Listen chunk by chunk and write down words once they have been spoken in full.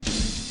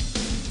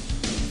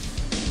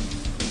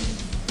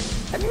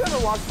Have you ever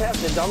walked past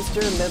a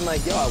dumpster and been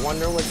like, yo, I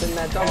wonder what's in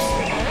that dumpster?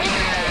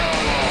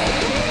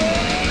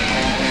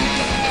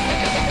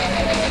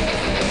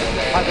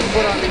 Either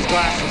put on these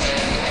glasses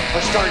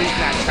or start eating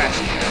that trash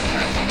can.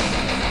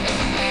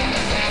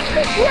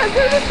 Yeah,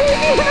 there's a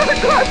baby in the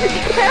garbage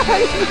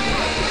can.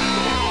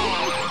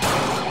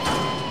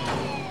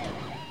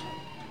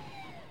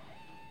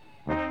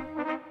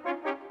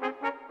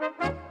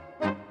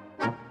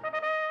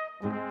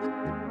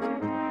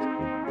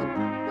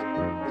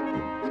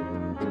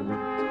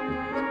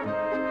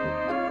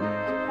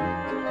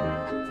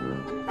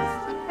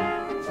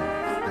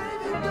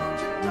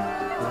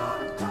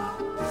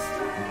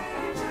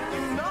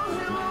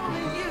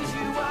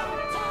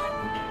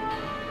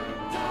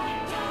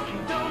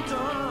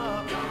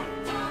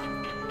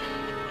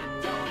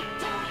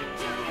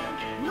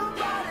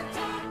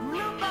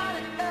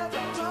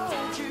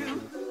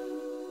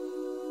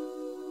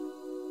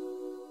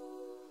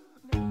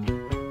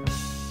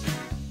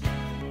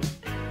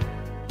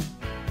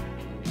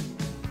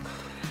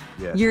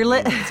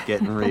 It's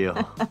getting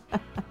real.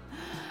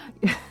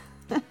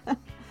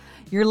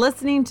 You're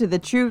listening to the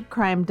True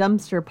Crime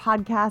Dumpster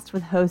podcast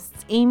with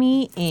hosts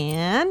Amy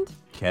and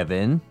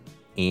Kevin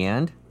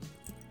and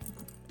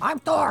I'm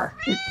Thor.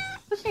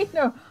 I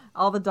know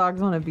all the dogs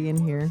want to be in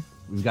here.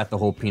 We've got the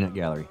whole peanut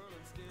gallery.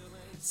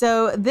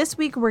 So this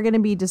week we're going to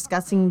be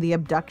discussing the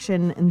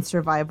abduction and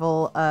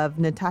survival of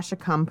Natasha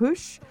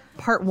Kampusch,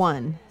 part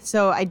 1.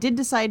 So I did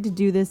decide to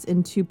do this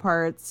in 2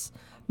 parts.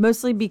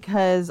 Mostly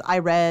because I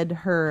read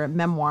her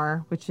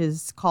memoir, which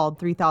is called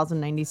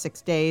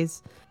 3,096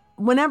 Days.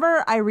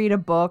 Whenever I read a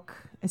book,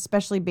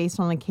 especially based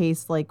on a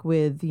case like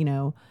with,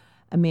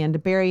 Amanda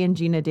Berry and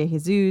Gina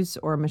DeJesus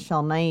or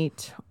Michelle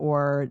Knight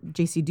or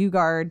J.C.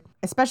 Dugard,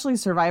 especially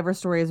survivor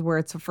stories where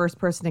it's a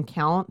first-person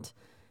account,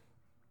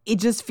 it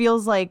just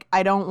feels like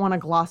I don't want to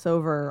gloss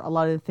over a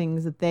lot of the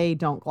things that they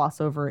don't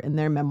gloss over in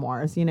their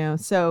memoirs,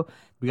 So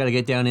we got to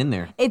get down in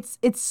there.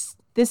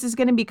 This is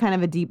going to be kind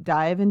of a deep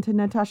dive into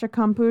Natasha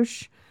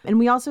Kampusch. And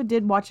we also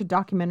did watch a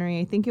documentary.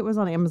 I think it was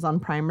on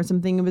Amazon Prime or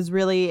something. It was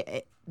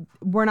really,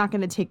 we're not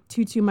going to take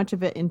too much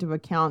of it into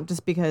account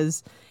just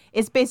because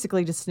it's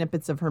basically just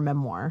snippets of her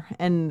memoir.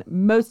 And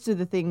most of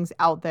the things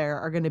out there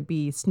are going to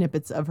be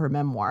snippets of her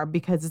memoir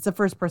because it's a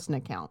first-person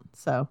account.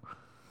 So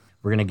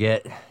we're going to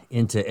get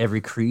into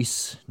every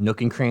crease,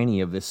 nook and cranny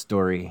of this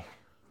story.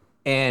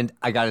 And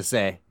I got to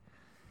say,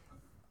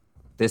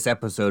 this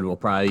episode will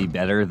probably be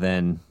better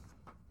than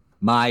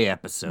my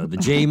episode, the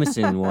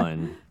Jameson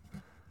one,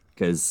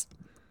 because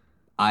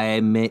I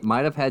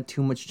might have had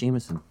too much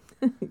Jameson.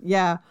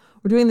 Yeah,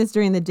 we're doing this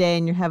during the day,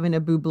 and you're having a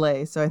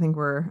buble, so I think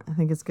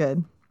it's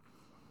good.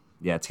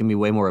 Yeah, it's gonna be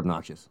way more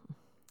obnoxious.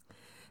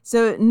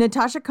 So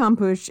Natasha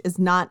Kampusch is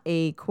not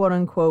a quote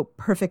unquote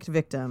perfect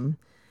victim.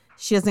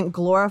 She doesn't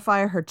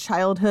glorify her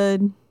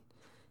childhood.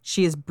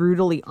 She is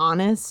brutally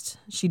honest.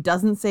 She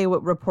doesn't say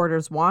what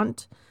reporters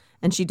want,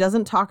 and she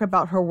doesn't talk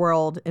about her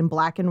world in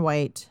black and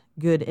white,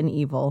 good and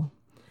evil.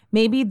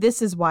 Maybe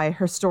this is why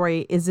her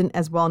story isn't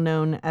as well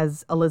known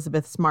as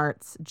Elizabeth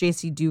Smart's,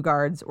 J.C.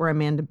 Dugard's, or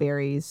Amanda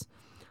Berry's,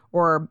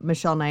 or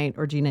Michelle Knight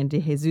or Gina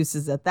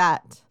DeJesus's at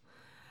that.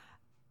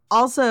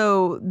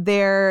 Also,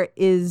 there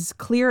is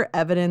clear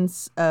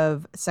evidence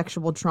of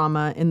sexual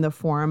trauma in the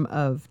form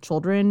of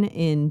children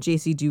in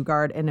J.C.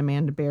 Dugard and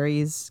Amanda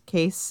Berry's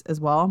case as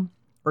well,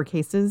 or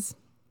cases.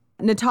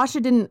 Natasha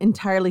didn't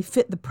entirely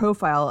fit the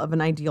profile of an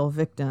ideal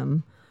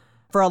victim.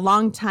 For a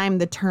long time,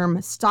 the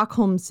term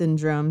Stockholm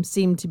Syndrome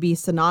seemed to be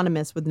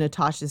synonymous with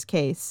Natasha's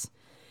case.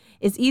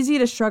 It's easy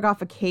to shrug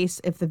off a case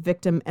if the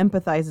victim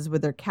empathizes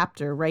with their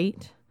captor,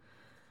 right?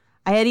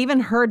 I had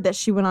even heard that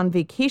she went on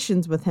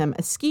vacations with him,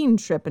 a skiing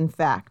trip, in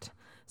fact,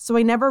 so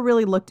I never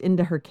really looked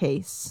into her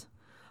case.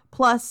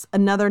 Plus,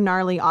 another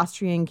gnarly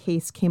Austrian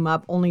case came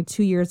up only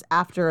 2 years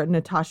after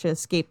Natasha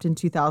escaped in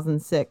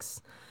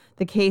 2006,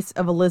 the case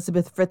of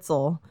Elizabeth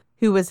Fritzl,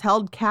 who was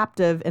held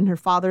captive in her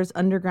father's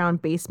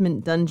underground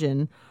basement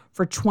dungeon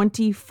for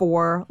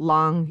 24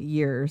 long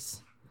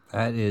years.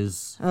 That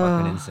is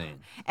fucking insane.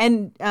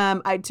 And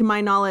to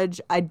my knowledge,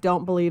 I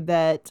don't believe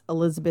that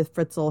Elizabeth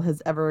Fritzl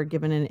has ever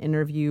given an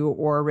interview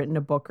or written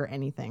a book or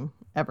anything,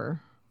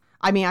 ever.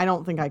 I mean, I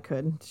don't think I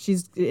could.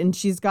 She's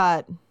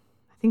got,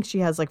 I think she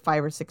has like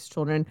 5 or 6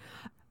 children.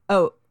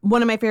 Oh,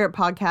 one of my favorite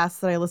podcasts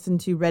that I listen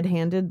to, Red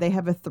Handed, they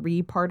have a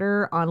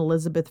 3-parter on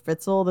Elizabeth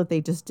Fritzl that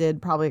they just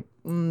did probably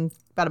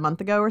about a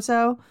month ago or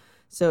so.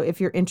 So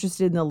if you're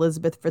interested in the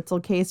Elizabeth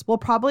Fritzl case, we'll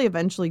probably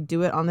eventually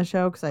do it on the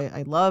show because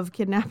I love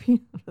kidnapping.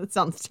 That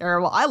sounds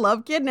terrible. I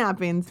love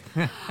kidnappings.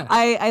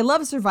 I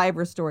love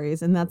survivor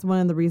stories, and that's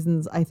one of the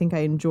reasons I think I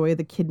enjoy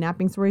the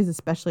kidnapping stories,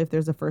 especially if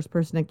there's a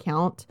first-person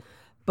account.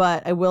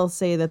 But I will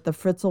say that the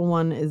Fritzl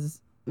one is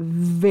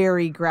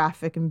very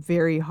graphic and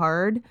very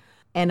hard.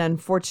 And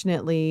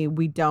unfortunately,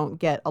 we don't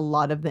get a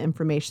lot of the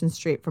information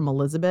straight from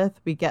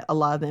Elizabeth. We get a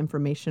lot of the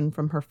information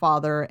from her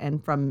father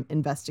and from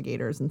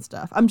investigators and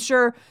stuff. I'm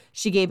sure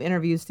she gave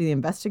interviews to the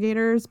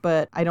investigators,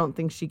 but I don't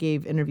think she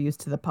gave interviews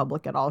to the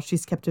public at all.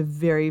 She's kept a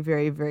very,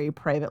 very, very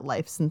private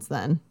life since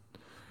then.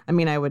 I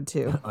mean, I would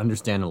too.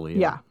 Understandably.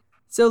 Yeah.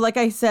 So like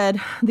I said,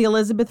 the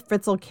Elizabeth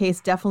Fritzl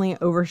case definitely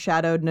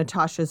overshadowed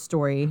Natasha's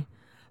story.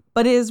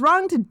 But it is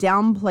wrong to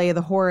downplay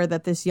the horror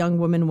that this young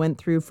woman went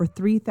through for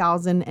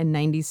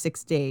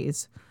 3,096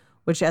 days,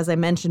 which, as I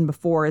mentioned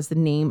before, is the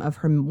name of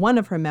one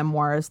of her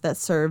memoirs that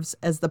serves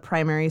as the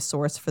primary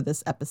source for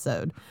this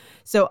episode.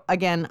 So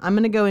again, I'm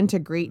going to go into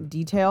great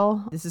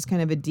detail. This is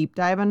kind of a deep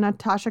dive on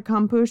Natasha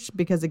Kampusch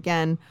because,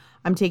 again,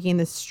 I'm taking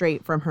this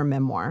straight from her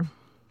memoir.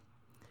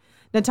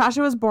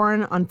 Natasha was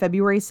born on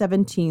February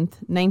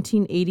 17th,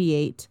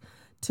 1988,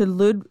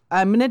 to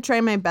I'm going to try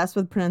my best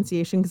with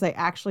pronunciation because I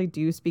actually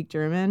do speak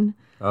German.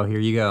 Oh, here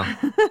you go.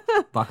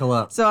 Buckle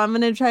up. So I'm going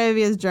to try to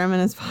be as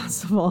German as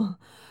possible.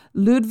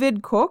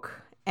 Ludwig Koch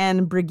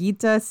and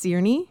Brigitte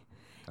Sirny.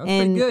 That was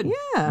pretty good.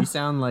 Yeah. You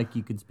sound like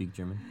you could speak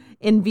German.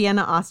 In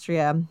Vienna,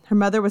 Austria. Her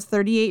mother was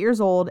 38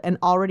 years old and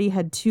already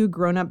had 2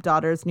 grown-up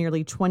daughters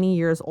nearly 20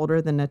 years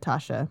older than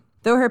Natasha.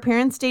 Though her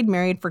parents stayed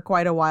married for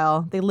quite a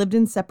while, they lived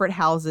in separate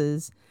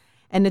houses,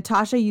 and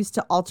Natasha used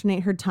to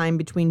alternate her time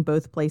between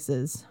both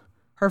places.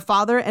 Her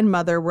father and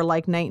mother were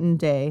like night and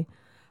day.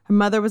 Her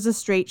mother was a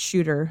straight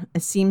shooter, a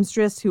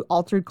seamstress who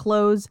altered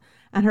clothes,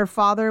 and her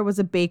father was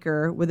a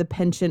baker with a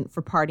penchant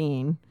for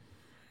partying.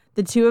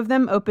 The two of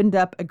them opened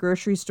up a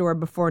grocery store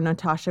before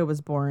Natasha was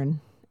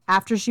born.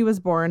 After she was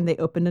born, they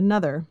opened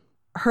another.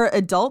 Her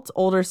adult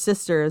older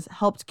sisters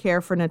helped care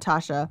for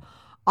Natasha,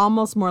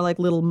 almost more like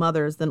little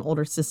mothers than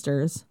older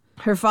sisters.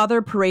 Her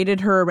father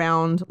paraded her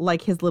around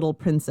like his little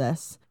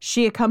princess.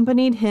 She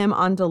accompanied him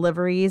on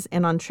deliveries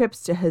and on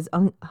trips to his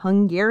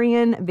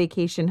Hungarian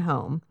vacation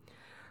home.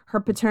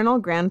 Her paternal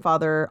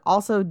grandfather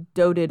also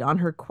doted on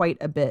her quite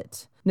a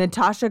bit.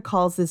 Natasha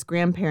calls this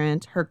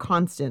grandparent her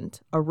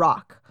constant, a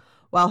rock,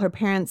 while her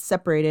parents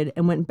separated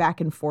and went back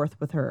and forth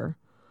with her.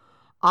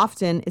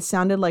 Often, it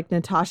sounded like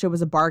Natasha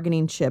was a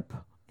bargaining chip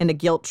and a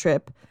guilt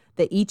trip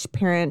that each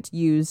parent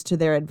used to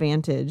their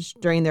advantage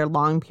during their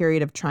long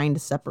period of trying to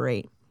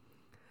separate.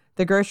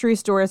 The grocery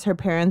stores her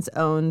parents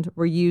owned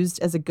were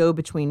used as a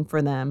go-between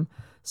for them,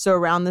 so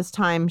around this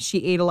time,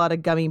 she ate a lot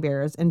of gummy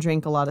bears and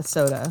drank a lot of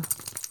soda.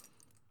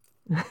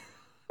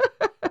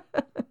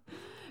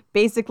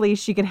 Basically,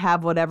 she could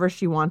have whatever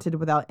she wanted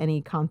without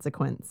any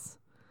consequence.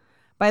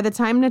 By the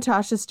time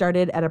Natasha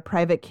started at a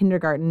private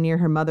kindergarten near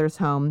her mother's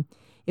home,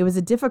 it was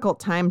a difficult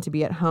time to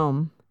be at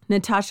home.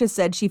 Natasha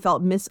said she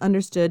felt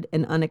misunderstood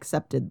and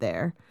unaccepted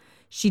there.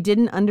 She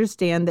didn't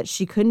understand that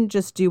she couldn't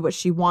just do what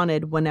she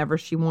wanted whenever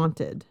she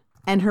wanted.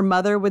 And her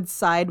mother would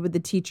side with the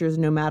teachers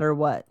no matter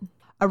what.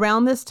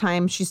 Around this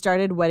time, she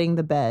started wetting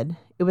the bed.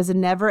 It was a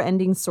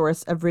never-ending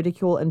source of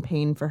ridicule and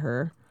pain for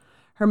her.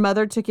 Her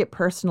mother took it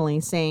personally,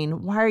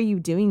 saying, "Why are you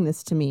doing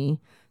this to me?"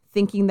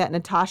 thinking that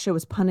Natasha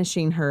was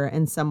punishing her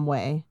in some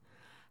way.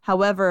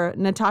 However,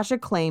 Natasha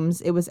claims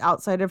it was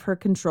outside of her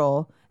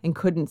control and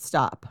couldn't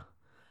stop.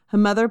 Her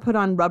mother put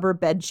on rubber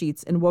bed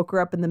sheets and woke her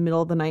up in the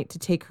middle of the night to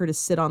take her to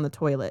sit on the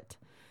toilet.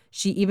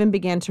 She even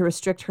began to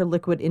restrict her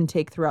liquid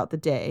intake throughout the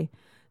day.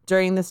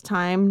 During this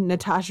time,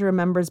 Natasha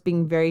remembers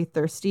being very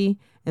thirsty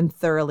and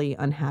thoroughly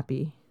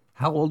unhappy.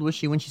 How old was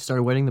she when she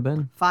started wetting the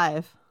bed?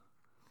 5.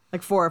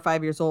 Like 4 or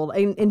 5 years old.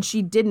 And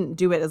she didn't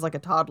do it as like a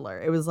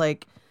toddler. It was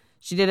like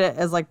she did it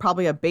as like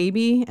probably a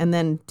baby and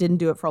then didn't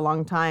do it for a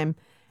long time.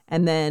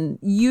 And then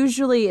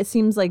usually it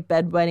seems like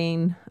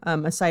bedwetting,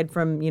 aside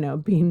from,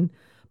 being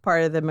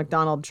part of the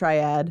McDonald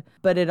triad,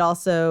 but it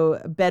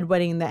also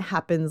bedwetting that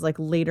happens like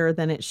later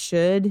than it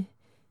should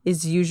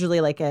is usually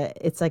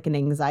it's like an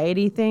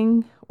anxiety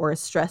thing or a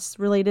stress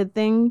related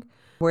thing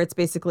where it's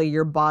basically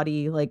your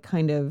body like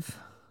kind of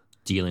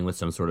Dealing with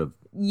some sort of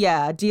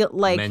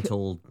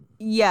mental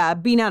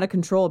being out of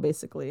control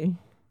basically.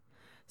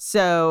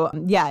 So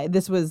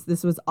this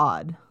was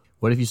odd.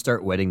 What if you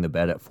start wetting the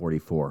bed at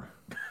 44?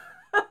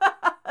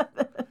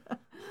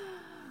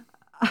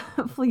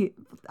 Please,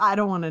 I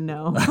don't want to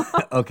know.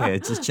 Okay,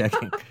 just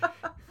checking.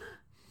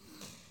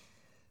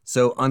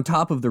 So on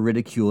top of the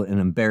ridicule and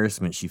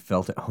embarrassment she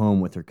felt at home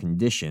with her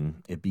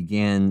condition, it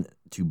began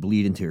to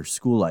bleed into her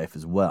school life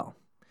as well.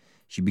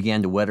 She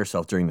began to wet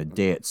herself during the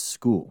day at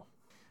school.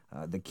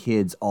 The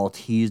kids all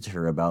teased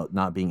her about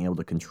not being able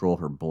to control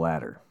her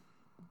bladder.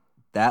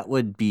 That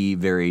would be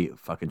very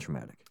fucking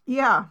traumatic.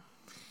 Yeah.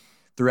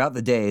 Throughout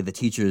the day, the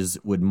teachers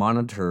would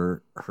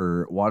monitor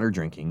her water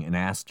drinking and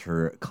asked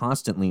her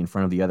constantly in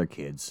front of the other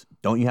kids,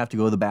 "Don't you have to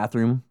go to the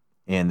bathroom?"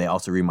 And they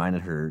also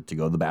reminded her to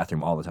go to the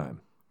bathroom all the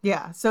time.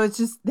 Yeah, so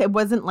it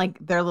wasn't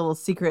like their little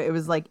secret. It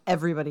was like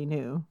everybody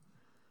knew.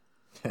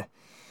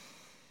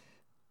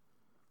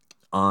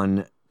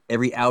 On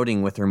every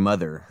outing with her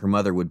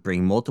mother would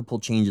bring multiple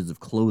changes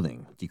of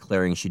clothing,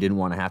 declaring she didn't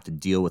want to have to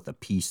deal with a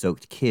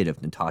pee-soaked kid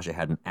if Natasha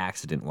had an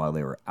accident while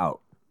they were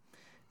out.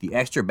 The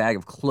extra bag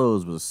of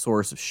clothes was a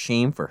source of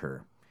shame for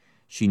her.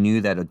 She knew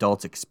that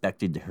adults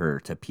expected her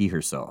to pee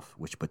herself,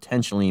 which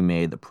potentially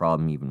made the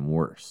problem even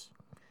worse.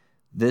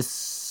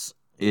 This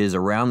is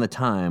around the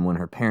time when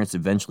her parents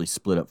eventually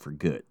split up for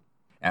good.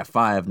 At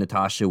 5,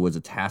 Natasha was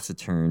a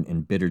taciturn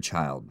and bitter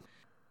child,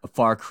 a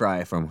far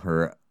cry from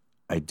her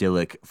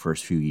idyllic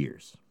first few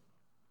years.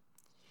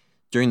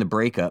 During the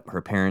breakup,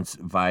 her parents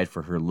vied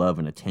for her love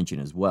and attention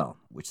as well,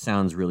 which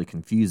sounds really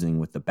confusing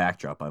with the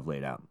backdrop I've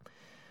laid out.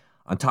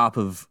 On top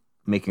of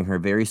making her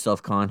very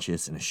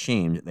self-conscious and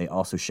ashamed, they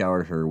also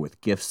showered her with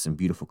gifts and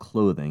beautiful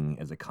clothing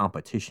as a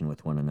competition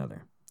with one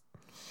another.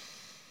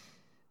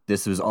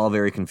 This was all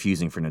very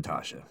confusing for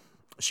Natasha.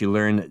 She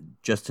learned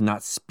just to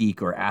not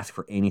speak or ask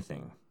for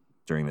anything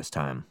during this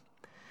time.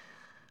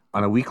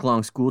 On a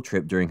week-long school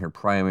trip during her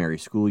primary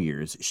school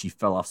years, she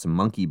fell off some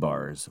monkey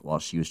bars while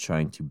she was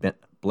trying to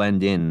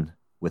blend in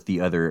with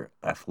the other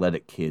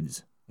athletic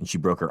kids, and she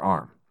broke her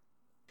arm.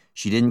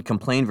 She didn't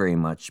complain very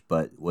much,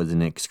 but was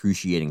in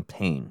excruciating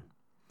pain.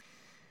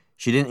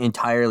 She didn't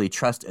entirely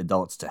trust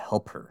adults to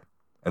help her.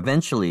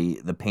 Eventually,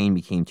 the pain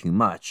became too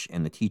much,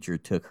 and the teacher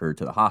took her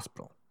to the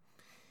hospital.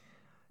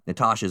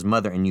 Natasha's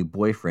mother and new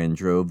boyfriend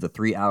drove the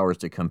 3 hours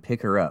to come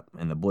pick her up,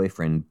 and the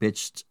boyfriend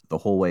bitched the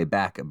whole way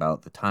back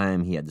about the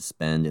time he had to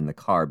spend in the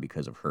car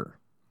because of her.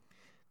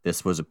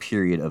 This was a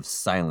period of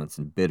silence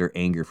and bitter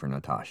anger for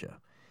Natasha,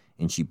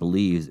 and she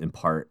believes in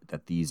part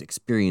that these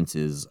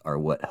experiences are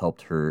what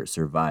helped her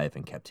survive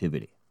in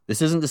captivity.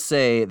 This isn't to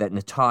say that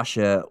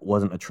Natasha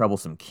wasn't a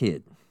troublesome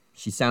kid.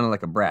 She sounded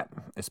like a brat,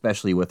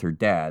 especially with her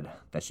dad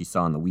that she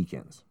saw on the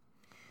weekends.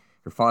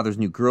 Her father's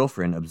new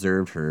girlfriend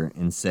observed her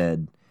and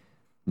said,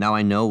 "Now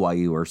I know why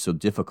you are so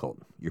difficult.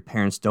 Your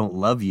parents don't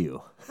love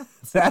you."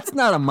 That's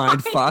not a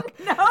mind fuck.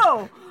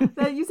 No,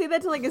 you say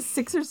that to like a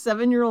 6 or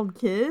 7 year old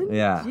kid.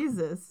 Yeah.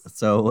 Jesus.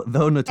 So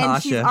though Natasha,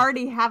 and she's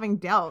already having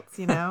doubts,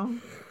 you know.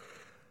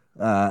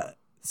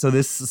 So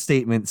this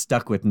statement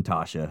stuck with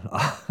Natasha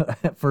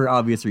for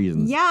obvious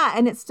reasons. Yeah,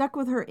 and it stuck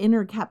with her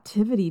inner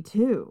captivity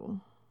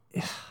too.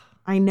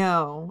 I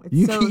know. It's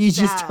You so you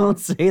sad. just don't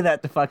say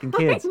that to fucking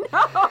kids.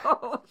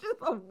 No, it's just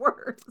the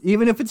worst.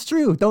 Even if it's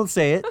true, don't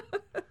say it.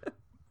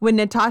 When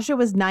Natasha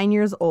was 9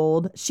 years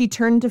old, she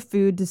turned to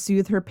food to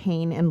soothe her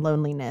pain and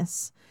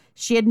loneliness.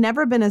 She had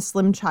never been a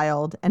slim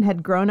child and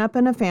had grown up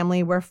in a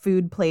family where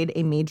food played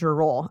a major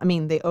role. I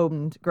mean, they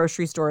owned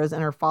grocery stores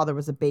and her father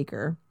was a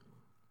baker.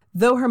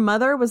 Though her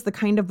mother was the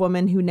kind of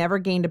woman who never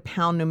gained a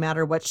pound no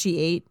matter what she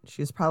ate,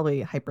 she was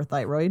probably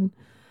hyperthyroid,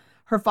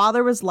 her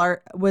father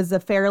was a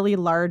fairly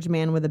large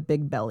man with a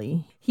big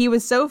belly. He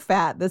was so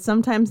fat that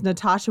sometimes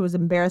Natasha was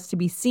embarrassed to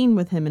be seen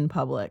with him in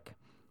public.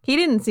 He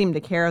didn't seem to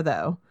care,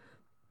 though.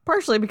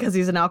 Partially because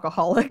he's an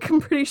alcoholic,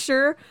 I'm pretty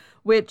sure,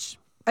 which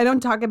I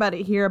don't talk about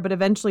it here, but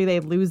eventually they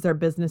lose their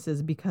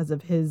businesses because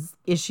of his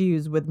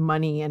issues with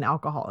money and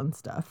alcohol and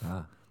stuff.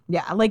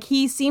 Yeah, like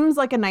he seems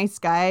like a nice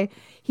guy.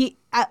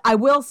 I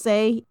will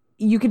say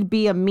you could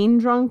be a mean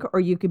drunk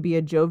or you could be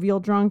a jovial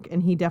drunk,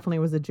 and he definitely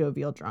was a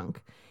jovial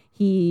drunk.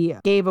 He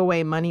gave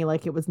away money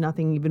like it was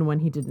nothing even when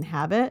he didn't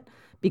have it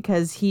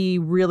because he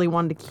really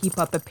wanted to keep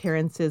up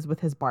appearances with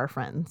his bar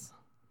friends.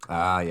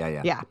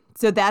 Yeah. Yeah.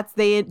 So that's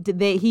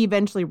he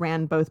eventually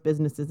ran both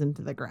businesses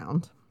into the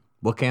ground.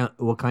 What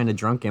kind of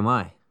drunk am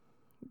I?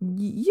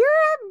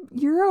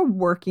 You're a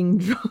working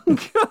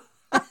drunk.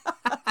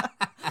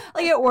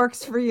 Like it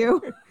works for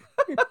you.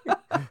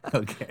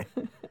 Okay.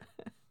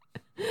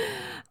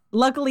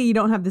 Luckily, you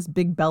don't have this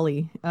big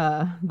belly.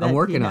 I'm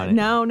working on it.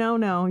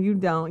 No, you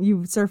don't.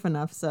 You surf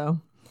enough, so.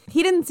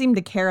 He didn't seem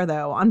to care,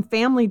 though. On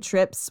family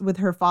trips with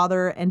her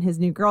father and his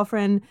new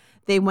girlfriend,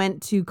 they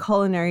went to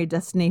culinary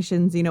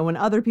destinations. You know, when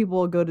other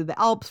people would go to the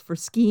Alps for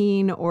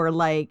skiing or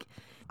like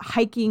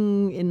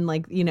hiking in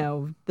like, you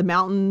know, the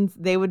mountains,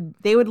 they would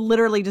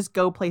literally just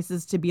go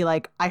places to be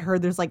like, I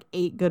heard there's like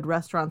 8 good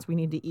restaurants we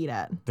need to eat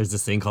at. There's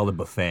this thing called a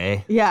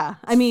buffet. Yeah.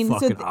 I mean,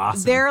 Fucking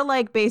awesome. They're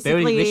like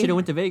basically. They should have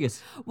went to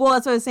Vegas. Well,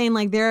 that's what I was saying.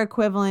 Like they're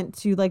equivalent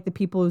to like the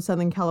people of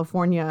Southern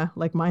California,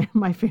 like my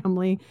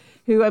family,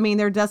 who, I mean,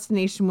 their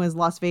destination was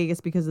Las Vegas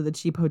because of the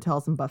cheap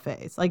hotels and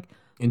buffets. Like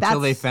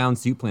Until they found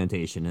Soup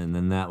Plantation, and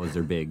then that was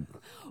their big.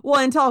 Well,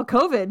 until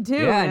COVID too.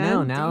 Yeah, man. I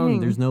know. Now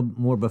Dang. there's no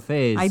more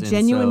buffets. I and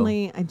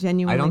genuinely I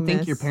don't think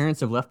miss- your parents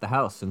have left the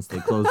house since they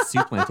closed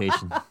Soup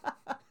Plantation.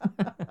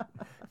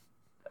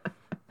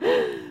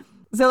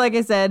 So like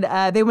I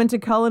said, they went to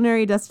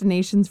culinary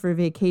destinations for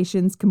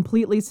vacations,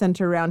 completely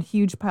centered around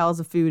huge piles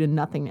of food and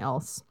nothing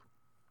else.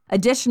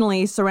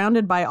 Additionally,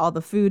 surrounded by all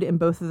the food in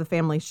both of the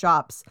family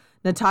shops,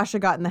 Natasha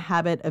got in the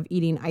habit of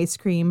eating ice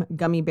cream,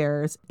 gummy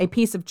bears, a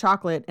piece of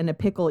chocolate, and a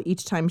pickle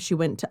each time she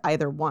went to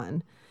either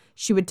one.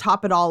 She would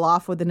top it all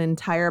off with an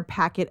entire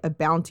packet of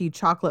Bounty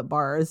chocolate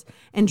bars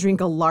and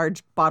drink a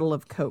large bottle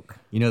of Coke.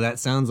 You know, that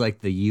sounds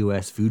like the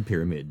U.S. food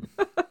pyramid.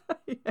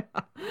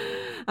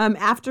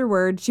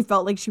 Afterward, she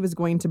felt like she was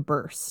going to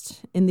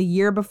burst. In the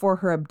year before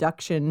her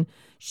abduction,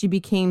 she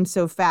became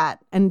so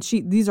fat, and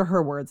these are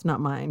her words, not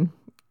mine.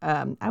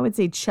 I would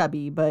say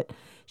chubby, but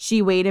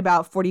she weighed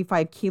about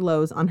 45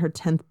 kilos on her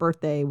 10th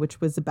birthday, which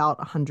was about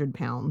 100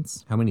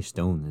 pounds. How many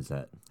stone is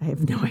that? I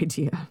have no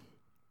idea.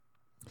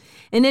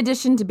 In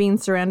addition to being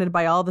surrounded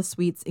by all the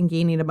sweets and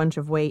gaining a bunch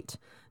of weight,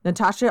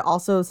 Natasha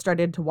also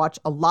started to watch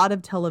a lot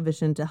of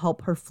television to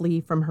help her flee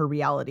from her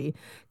reality.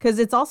 Because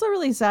it's also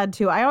really sad,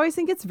 too. I always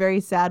think it's very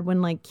sad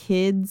when, like,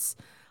 kids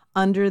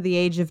under the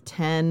age of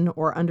 10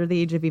 or under the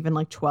age of even,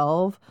 like,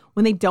 12,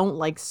 when they don't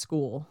like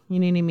school. You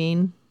know what I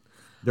mean?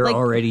 They're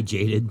already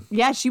jaded.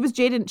 Yeah, she was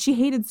jaded. She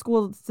hated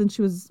school since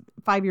she was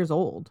 5 years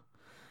old.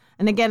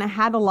 And again, it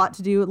had a lot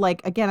to do,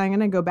 like, again, I'm going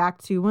to go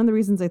back to one of the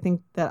reasons I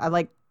think that I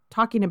like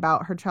talking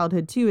about her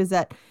childhood too is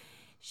that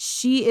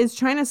she is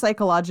trying to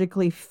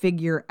psychologically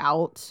figure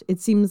out, it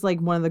seems like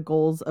one of the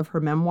goals of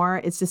her memoir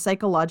is to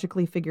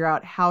psychologically figure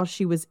out how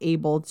she was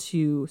able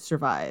to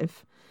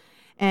survive.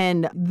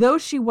 And though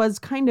she was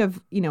kind of,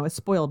 a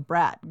spoiled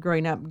brat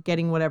growing up,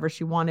 getting whatever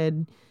she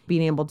wanted,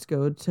 being able to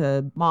go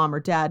to mom or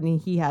dad, and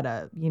he had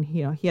a,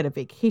 he had a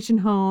vacation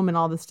home and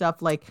all this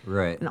stuff, like,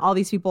 right. And all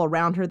these people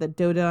around her that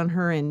doted on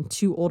her, and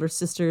 2 older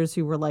sisters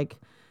who were like,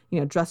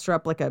 dressed her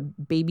up like a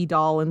baby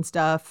doll and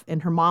stuff.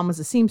 And her mom was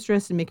a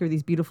seamstress and make her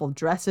these beautiful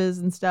dresses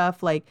and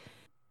stuff. Like,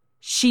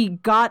 she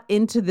got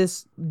into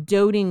this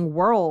doting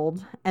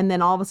world, and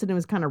then all of a sudden it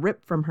was kind of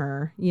ripped from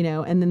her,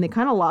 and then they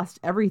kind of lost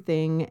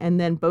everything. And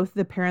then both of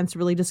the parents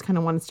really just kind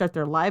of want to start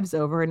their lives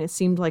over. And it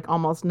seemed like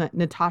almost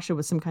Natasha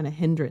was some kind of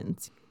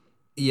hindrance.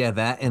 Yeah,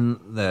 that and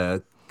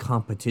the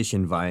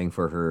competition vying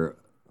for her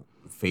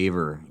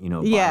favor,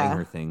 buying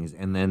her things.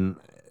 And then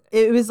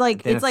it was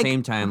like, at the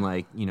same time,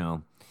 like,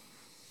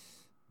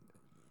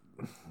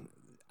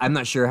 I'm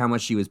not sure how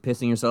much she was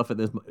pissing herself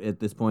at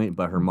this point,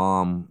 but her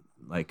mom,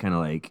 like, kind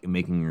of like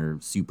making her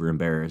super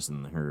embarrassed,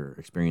 and her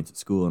experience at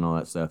school and all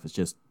that stuff. It's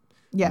just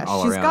she's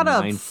got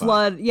a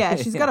flood. Yeah,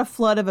 she's got a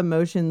flood of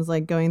emotions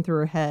like going through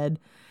her head.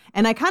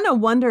 And I kind of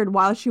wondered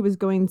while she was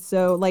going,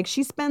 so like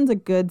she spends a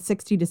good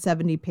 60 to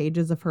 70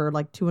 pages of her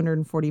like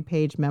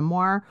 240-page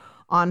memoir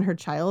on her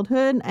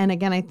childhood. And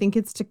again, I think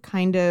it's to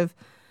kind of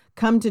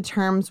come to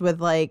terms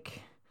with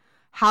like,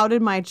 how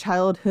did my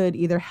childhood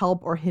either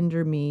help or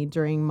hinder me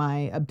during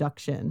my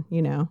abduction,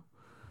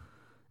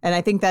 And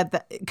I think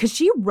that because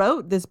she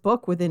wrote this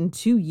book within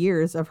 2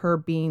 years of her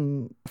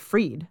being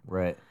freed.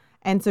 Right.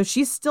 And so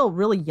she's still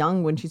really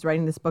young when she's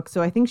writing this book.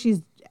 So I think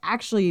she's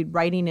actually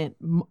writing it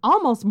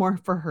almost more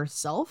for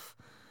herself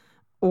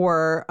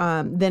or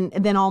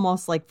than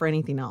almost like for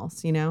anything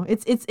else,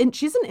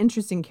 she's an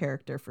interesting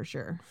character for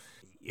sure.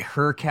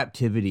 Her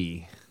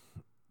captivity,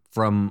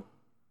 from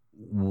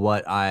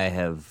what I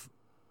have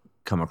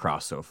come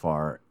across so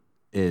far,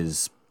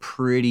 is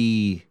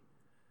pretty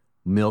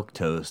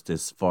milquetoast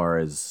as far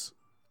as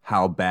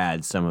how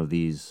bad some of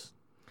these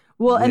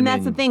women... And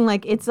that's the thing,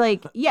 like, it's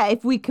like, yeah,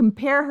 if we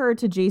compare her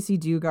to J.C.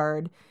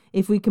 Dugard,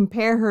 if we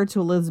compare her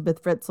to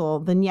Elizabeth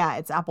Fritzl, then yeah,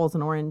 it's apples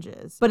and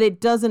oranges. But it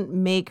doesn't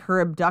make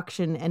her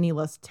abduction any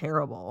less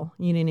terrible.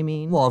 You know what I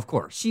mean? Well, of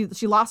course. She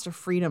lost her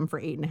freedom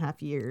for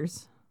 8.5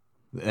 years.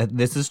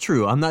 This is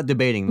true. I'm not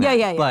debating that.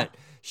 Yeah. But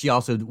she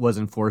also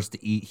wasn't forced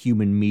to eat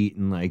human meat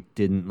and like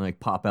didn't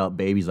like pop out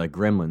babies like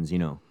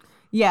gremlins,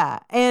 Yeah,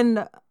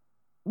 and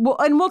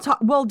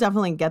we'll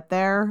definitely get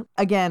there.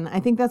 Again, I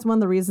think that's one of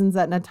the reasons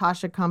that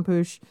Natasha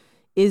Kampusch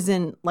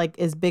isn't like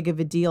as big of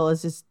a deal,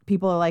 is just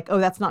people are like, oh,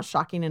 that's not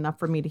shocking enough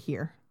for me to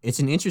hear. It's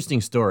an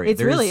interesting story.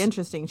 It's really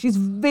interesting. She's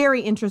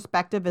very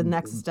introspective and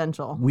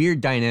existential.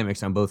 Weird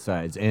dynamics on both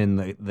sides,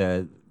 and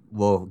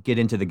we'll get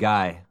into the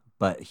guy,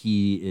 but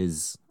he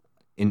is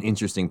an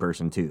interesting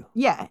person too.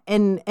 Yeah,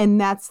 and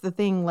that's the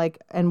thing, like,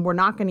 and we're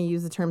not going to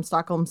use the term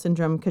Stockholm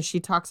Syndrome because she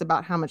talks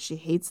about how much she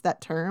hates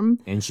that term.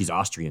 And she's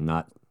Austrian,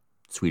 not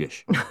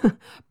Swedish.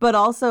 But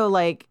also,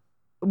 like,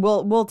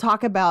 we'll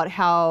talk about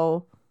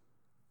how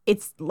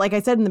it's, like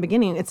I said in the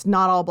beginning, it's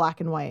not all black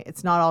and white.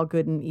 It's not all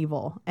good and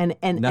evil. And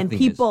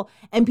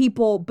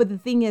people, but the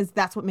thing is,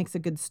 that's what makes a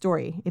good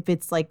story. If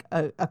it's like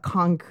a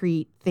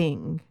concrete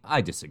thing.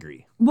 I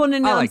disagree. Well, no, I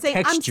I'm like saying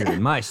texture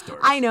in my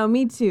stories. I know,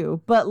 me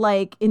too. But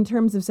like in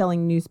terms of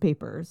selling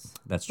newspapers,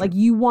 that's true.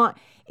 Like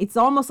it's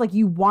almost like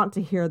you want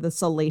to hear the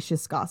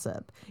salacious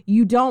gossip.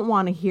 You don't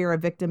want to hear a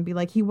victim be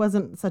like, he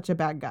wasn't such a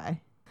bad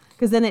guy.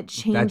 Because then it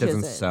changes That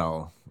doesn't it.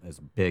 sell as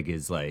big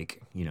as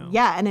like,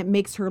 Yeah, and it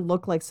makes her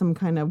look like some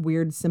kind of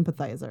weird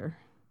sympathizer.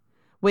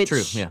 Which,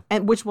 true, yeah.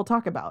 And which we'll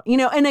talk about.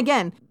 And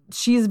again,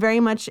 she's very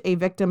much a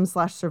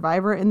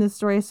victim/survivor in this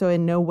story. So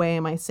in no way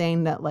am I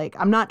saying that, like,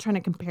 I'm not trying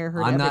to compare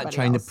her to everybody else. I'm not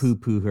trying to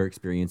poo-poo her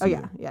experience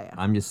either. Yeah.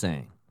 I'm just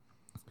saying.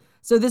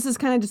 So this is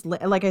kind of just,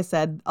 like I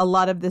said, a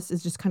lot of this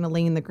is just kind of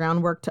laying the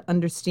groundwork to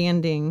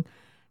understanding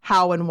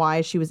how and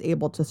why she was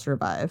able to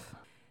survive.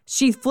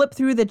 She flipped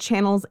through the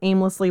channels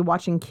aimlessly,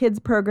 watching kids'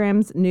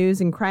 programs,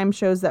 news, and crime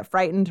shows that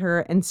frightened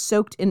her, and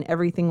soaked in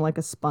everything like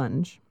a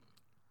sponge.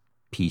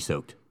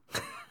 Pea-soaked.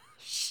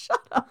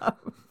 Shut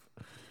up.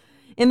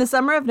 In the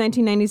summer of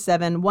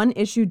 1997, one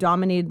issue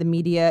dominated the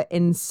media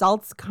in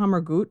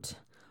Salzkammergut,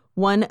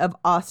 one of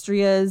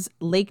Austria's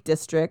lake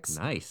districts,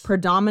 nice,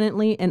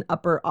 predominantly in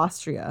Upper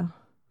Austria.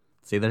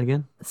 Say that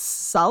again?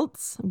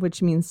 Salz,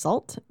 which means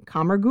salt,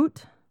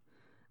 Kammergut.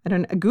 I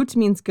don't know. Gut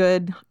means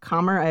good.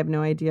 Kammer, I have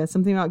no idea.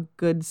 Something about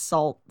good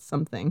salt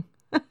something.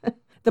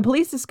 The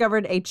police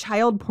discovered a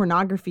child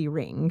pornography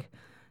ring.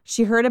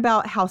 She heard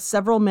about how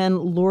several men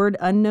lured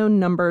unknown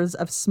numbers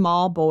of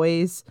small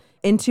boys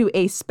into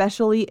a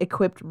specially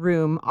equipped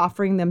room,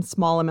 offering them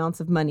small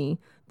amounts of money.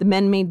 The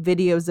men made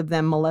videos of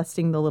them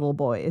molesting the little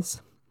boys.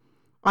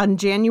 On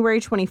January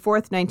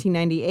 24th,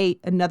 1998,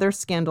 another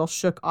scandal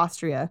shook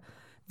Austria.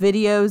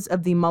 Videos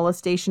of the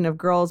molestation of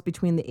girls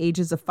between the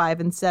ages of 5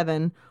 and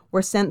 7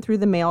 were sent through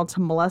the mail to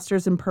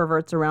molesters and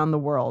perverts around the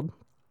world.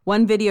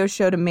 One video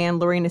showed a man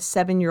luring a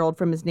 7-year-old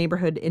from his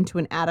neighborhood into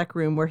an attic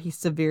room where he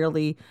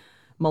severely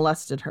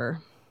molested her.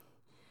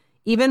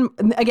 Even,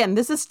 again,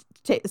 this is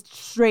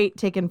straight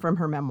taken from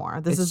her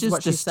memoir. This is what she said.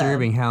 It's just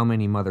disturbing how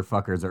many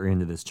motherfuckers are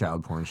into this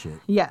child porn shit.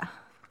 Yeah.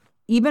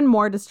 Even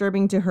more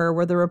disturbing to her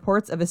were the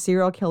reports of a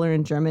serial killer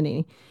in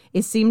Germany.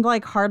 It seemed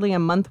like hardly a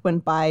month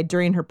went by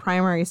during her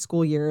primary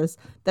school years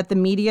that the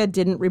media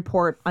didn't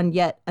report on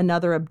yet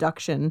another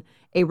abduction,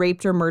 a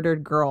raped or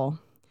murdered girl.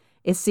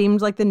 It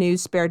seemed like the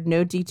news spared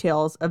no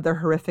details of their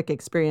horrific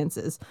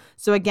experiences.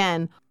 So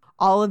again,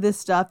 all of this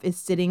stuff is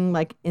sitting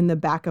like in the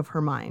back of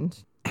her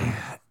mind.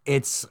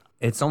 It's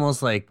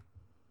almost like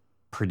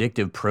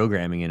predictive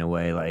programming in a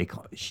way. Like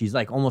she's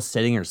like almost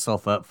setting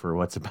herself up for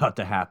what's about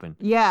to happen.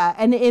 Yeah,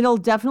 and it'll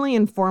definitely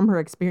inform her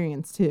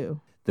experience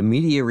too. The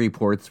media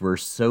reports were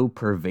so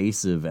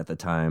pervasive at the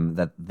time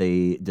that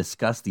they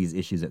discussed these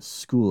issues at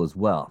school as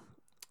well.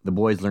 The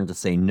boys learned to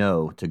say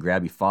no to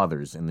grabby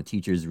fathers, and the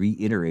teachers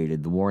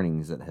reiterated the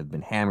warnings that have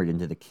been hammered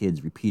into the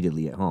kids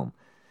repeatedly at home.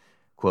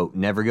 Quote,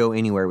 never go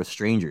anywhere with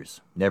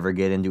strangers. Never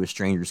get into a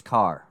stranger's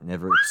car.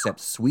 Never accept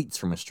sweets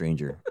from a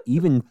stranger.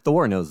 Even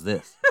Thor knows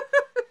this.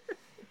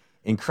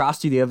 And cross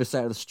to the other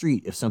side of the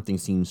street if something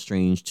seems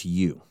strange to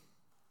you.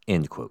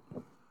 End quote.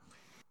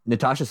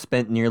 Natasha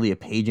spent nearly a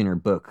page in her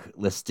book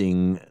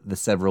listing the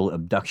several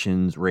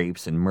abductions,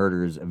 rapes, and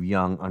murders of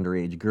young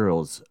underage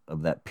girls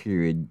of that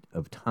period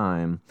of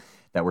time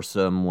that were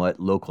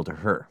somewhat local to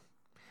her.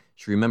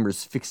 She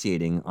remembers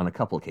fixating on a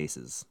couple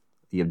cases,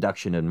 the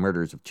abduction and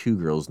murders of 2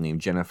 girls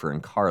named Jennifer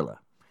and Carla.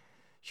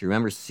 She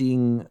remembers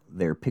seeing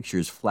their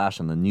pictures flash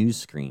on the news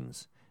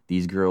screens.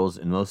 These girls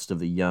and most of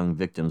the young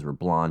victims were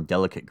blonde,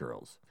 delicate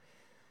girls.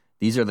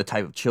 These are the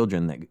type of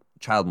children that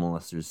child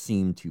molesters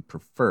seem to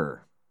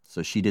prefer.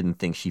 So she didn't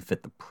think she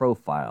fit the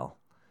profile,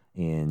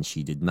 and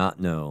she did not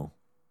know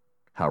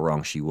how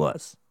wrong she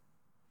was.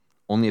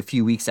 Only a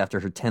few weeks after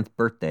her 10th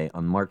birthday,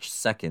 on March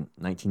 2nd,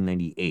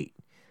 1998,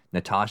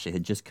 Natasha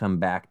had just come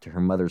back to her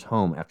mother's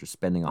home after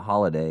spending a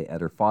holiday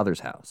at her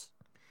father's house.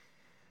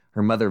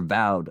 Her mother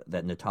vowed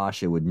that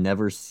Natasha would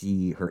never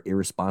see her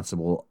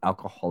irresponsible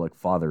alcoholic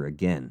father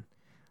again.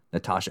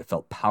 Natasha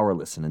felt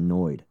powerless and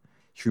annoyed.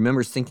 She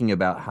remembers thinking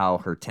about how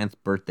her 10th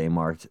birthday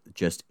marked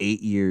just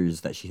 8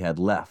 years that she had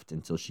left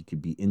until she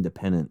could be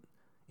independent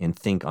and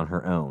think on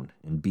her own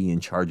and be in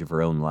charge of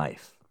her own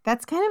life.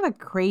 That's kind of a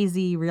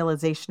crazy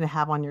realization to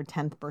have on your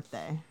 10th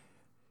birthday.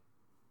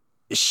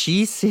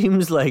 She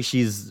seems like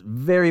she's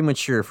very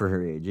mature for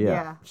her age.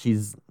 Yeah.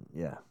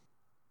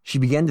 She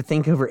began to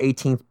think of her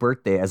 18th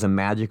birthday as a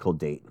magical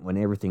date when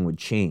everything would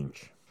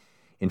change.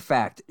 In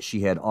fact,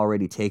 she had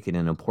already taken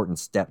an important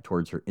step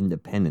towards her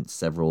independence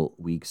several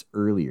weeks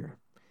earlier.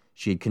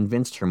 She had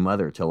convinced her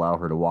mother to allow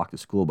her to walk to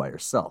school by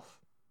herself.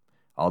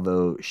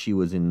 Although she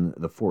was in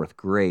the 4th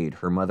grade,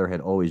 her mother had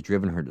always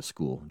driven her to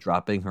school,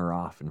 dropping her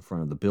off in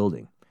front of the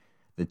building.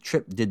 The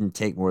trip didn't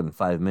take more than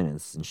 5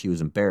 minutes, and she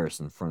was embarrassed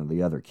in front of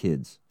the other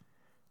kids.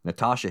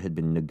 Natasha had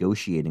been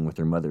negotiating with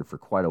her mother for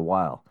quite a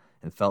while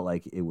and felt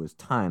like it was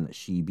time that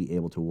she be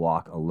able to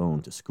walk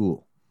alone to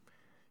school.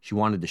 She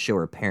wanted to show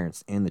her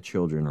parents and the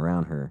children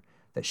around her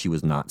that she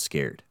was not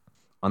scared.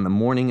 On the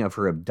morning of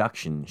her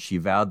abduction, she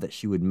vowed that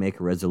she would make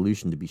a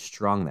resolution to be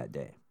strong that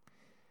day.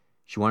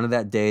 She wanted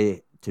that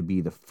day to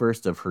be the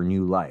first of her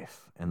new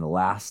life and the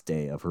last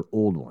day of her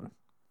old one.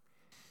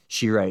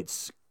 She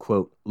writes,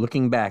 quote,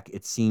 looking back,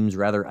 it seems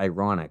rather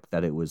ironic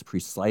that it was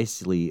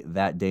precisely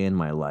that day in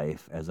my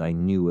life as I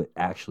knew it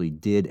actually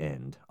did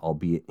end,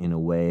 albeit in a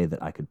way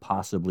that I could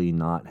possibly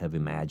not have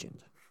imagined.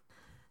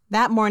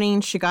 That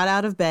morning, she got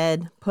out of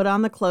bed, put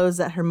on the clothes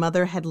that her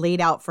mother had laid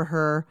out for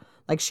her,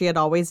 like she had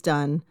always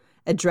done,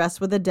 a dress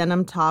with a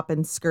denim top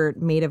and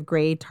skirt made of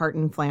gray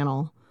tartan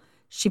flannel.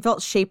 She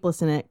felt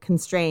shapeless in it,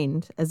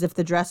 constrained, as if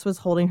the dress was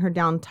holding her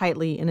down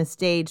tightly in a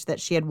stage that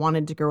she had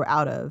wanted to grow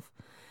out of.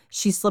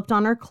 She slipped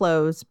on her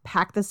clothes,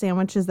 packed the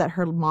sandwiches that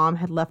her mom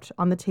had left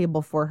on the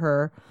table for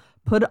her,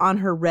 put on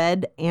her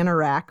red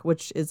anorak,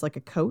 which is like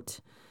a coat,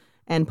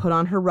 and put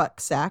on her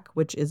rucksack,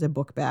 which is a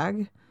book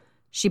bag.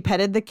 She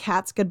petted the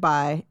cats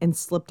goodbye and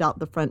slipped out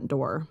the front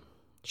door.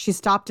 She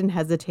stopped and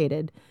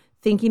hesitated,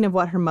 thinking of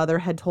what her mother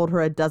had told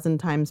her a dozen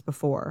times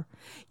before.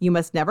 You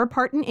must never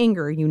part in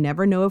anger. You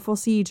never know if we'll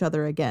see each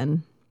other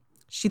again.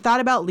 She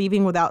thought about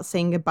leaving without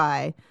saying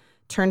goodbye,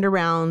 turned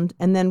around,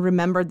 and then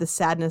remembered the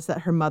sadness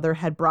that her mother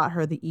had brought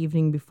her the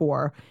evening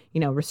before,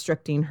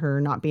 restricting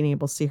her not being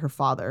able to see her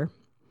father.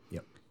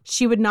 Yep.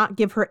 She would not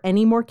give her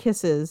any more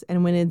kisses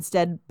and would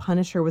instead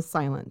punish her with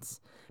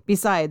silence.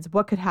 Besides,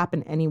 what could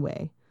happen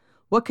anyway?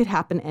 What could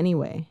happen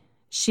anyway?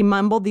 She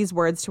mumbled these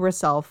words to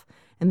herself,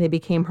 and they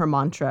became her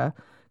mantra,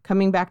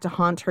 coming back to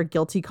haunt her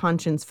guilty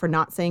conscience for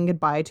not saying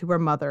goodbye to her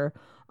mother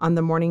on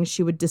the morning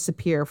she would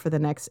disappear for the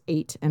next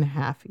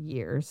 8.5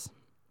 years.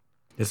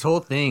 This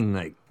whole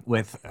thing,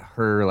 with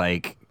her,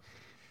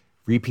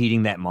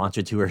 repeating that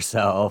mantra to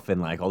herself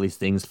and like all these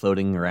things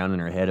floating around in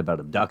her head about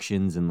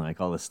abductions and like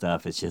all this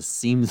stuff. It just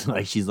seems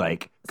like she's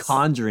like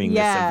conjuring this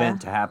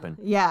event to happen.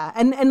 Yeah.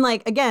 And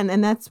like, again,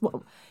 and that's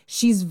what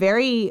she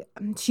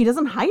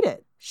doesn't hide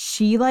it.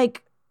 She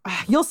like,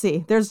 you'll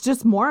see, there's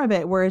just more of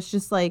it where it's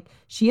just like,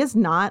 she is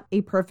not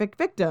a perfect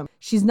victim.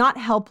 She's not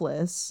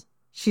helpless.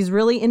 She's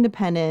really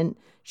independent.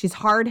 She's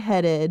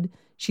hard-headed.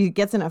 She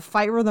gets in a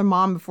fight with her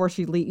mom before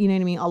she leaves. You know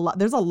what I mean?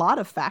 There's a lot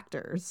of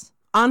factors.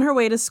 On her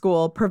way to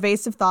school,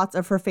 pervasive thoughts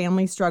of her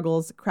family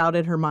struggles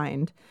crowded her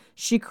mind.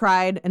 She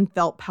cried and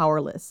felt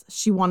powerless.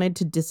 She wanted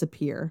to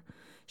disappear.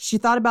 She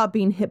thought about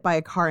being hit by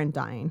a car and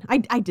dying.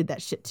 I did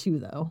that shit too,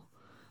 though.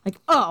 Like,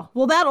 oh,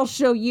 well, that'll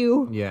show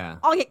you. Yeah.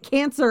 I'll get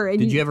cancer. And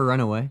Did you ever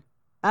run away?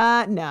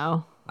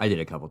 No. I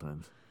did a couple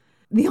times.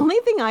 The only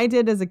thing I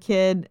did as a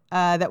kid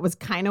that was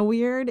kind of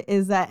weird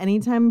is that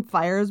anytime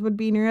fires would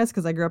be near us,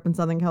 because I grew up in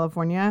Southern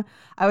California,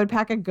 I would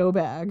pack a go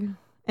bag.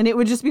 And it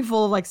would just be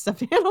full of like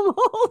stuffed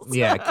animals.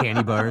 Yeah,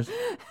 candy bars.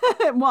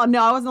 Well,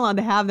 no, I wasn't allowed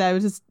to have that.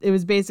 It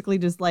was basically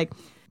just like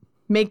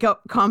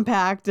makeup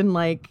compact and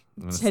like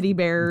teddy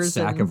bears.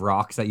 Sack of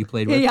rocks that you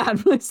played with. Yeah,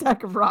 a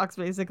sack of rocks,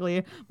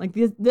 basically. Like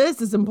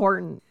this is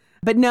important.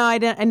 But no, I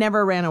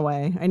never ran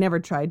away. I never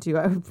tried to.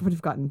 I would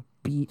have gotten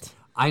beat.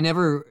 I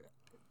never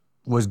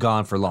was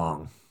gone for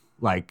long.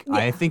 Like,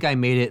 I think I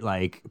made it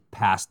like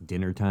past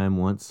dinner time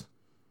once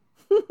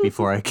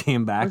before I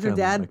came back. Was your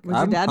dad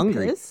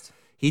hungry. pissed?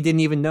 He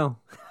didn't even know.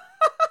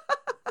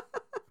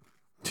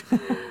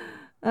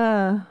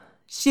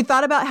 She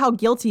thought about how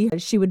guilty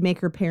she would make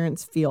her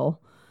parents feel.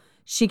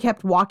 She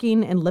kept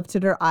walking and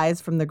lifted her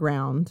eyes from the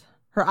ground.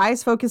 Her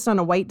eyes focused on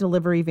a white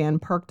delivery van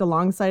parked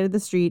alongside of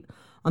the street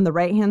on the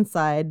right-hand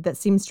side that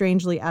seemed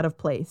strangely out of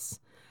place.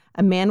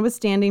 A man was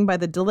standing by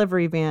the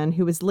delivery van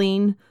who was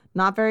lean,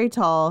 not very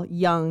tall,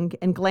 young,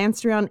 and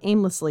glanced around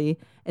aimlessly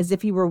as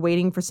if he were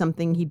waiting for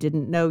something he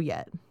didn't know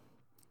yet.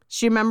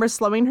 She remembers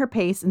slowing her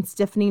pace and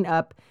stiffening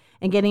up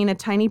and getting a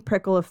tiny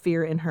prickle of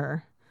fear in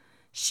her.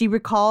 She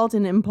recalled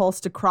an impulse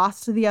to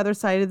cross to the other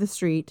side of the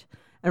street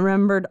and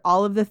remembered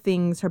all of the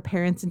things her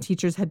parents and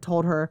teachers had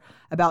told her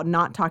about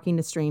not talking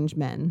to strange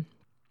men.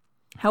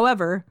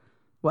 However,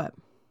 what?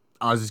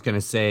 I was just going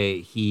to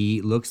say,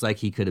 he looks like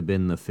he could have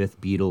been the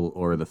fifth Beatle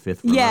or the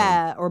fifth Ramone.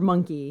 Yeah, or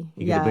Monkey.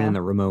 He could have been in the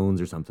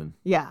Ramones or something.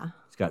 Yeah.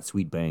 He's got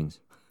sweet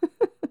bangs.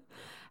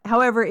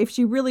 However, if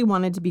she really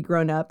wanted to be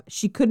grown up,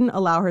 she couldn't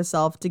allow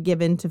herself to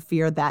give in to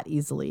fear that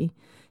easily.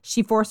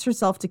 She forced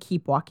herself to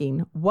keep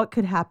walking. What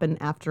could happen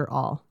after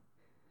all?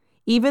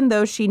 Even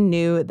though she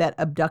knew that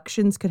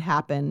abductions could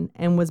happen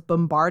and was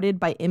bombarded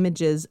by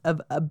images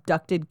of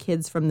abducted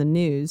kids from the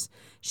news,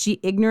 she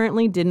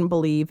ignorantly didn't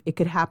believe it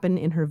could happen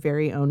in her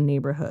very own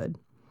neighborhood.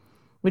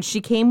 When she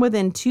came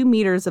within 2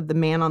 meters of the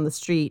man on the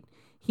street,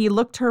 he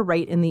looked her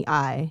right in the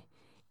eye.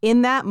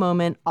 In that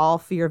moment, all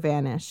fear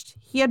vanished.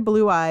 He had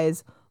blue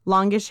eyes,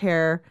 longish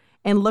hair,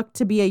 and looked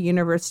to be a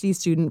university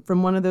student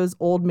from one of those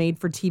old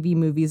made-for-TV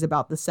movies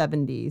about the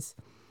 70s.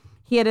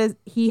 He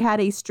had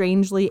a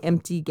strangely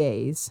empty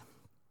gaze.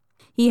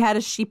 He had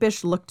a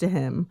sheepish look to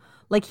him,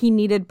 like he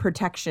needed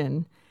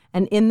protection,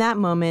 and in that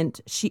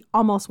moment, she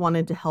almost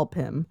wanted to help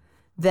him.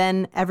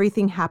 Then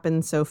everything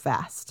happened so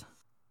fast.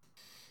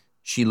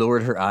 She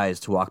lowered her eyes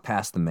to walk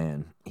past the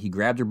man. He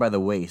grabbed her by the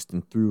waist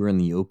and threw her in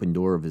the open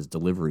door of his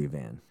delivery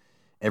van.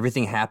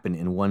 Everything happened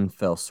in one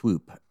fell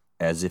swoop,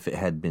 as if it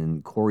had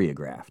been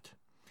choreographed.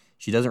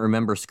 She doesn't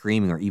remember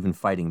screaming or even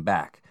fighting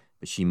back,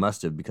 but she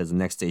must have, because the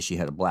next day she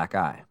had a black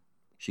eye.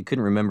 She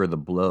couldn't remember the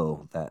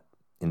blow that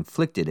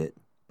inflicted it,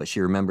 but she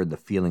remembered the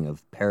feeling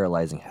of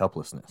paralyzing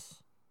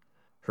helplessness.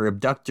 Her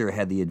abductor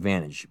had the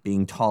advantage,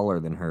 being taller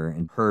than her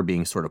and her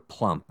being sort of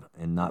plump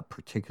and not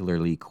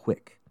particularly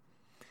quick.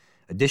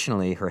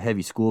 Additionally, her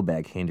heavy school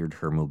bag hindered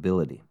her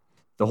mobility.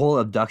 The whole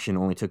abduction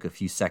only took a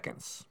few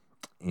seconds,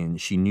 and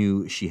she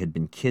knew she had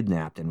been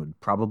kidnapped and would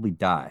probably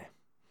die.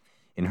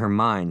 In her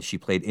mind, she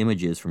played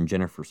images from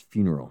Jennifer's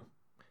funeral.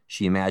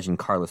 She imagined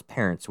Carla's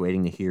parents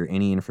waiting to hear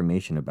any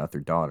information about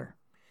their daughter.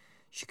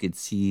 She could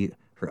see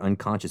her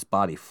unconscious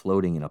body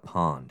floating in a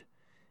pond.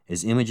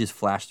 As images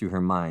flashed through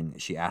her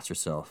mind, she asked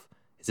herself,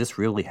 is this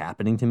really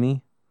happening to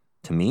me?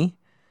 To me?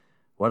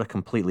 What a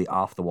completely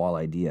off-the-wall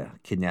idea,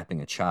 kidnapping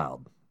a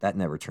child. That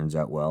never turns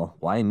out well.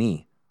 Why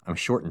me? I'm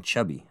short and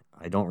chubby.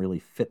 I don't really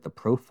fit the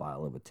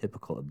profile of a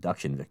typical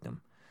abduction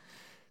victim.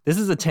 This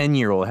is a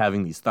 10-year-old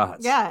having these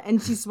thoughts. Yeah,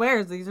 and she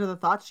swears these are the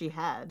thoughts she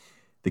had.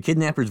 The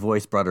kidnapper's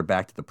voice brought her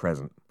back to the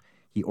present.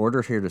 He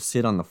ordered her to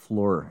sit on the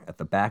floor at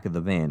the back of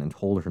the van and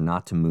told her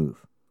not to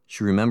move.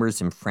 She remembers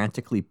him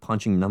frantically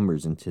punching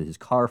numbers into his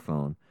car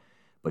phone,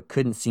 but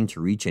couldn't seem to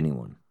reach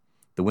anyone.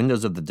 The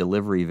windows of the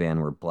delivery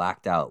van were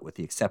blacked out with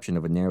the exception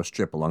of a narrow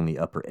strip along the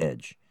upper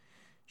edge.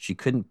 She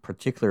couldn't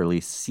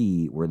particularly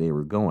see where they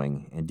were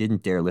going and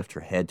didn't dare lift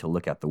her head to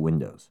look out the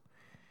windows.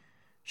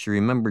 She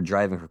remembered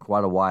driving for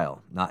quite a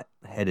while, not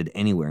headed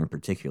anywhere in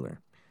particular.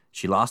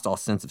 She lost all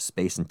sense of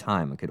space and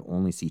time and could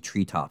only see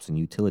treetops and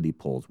utility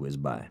poles whiz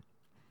by.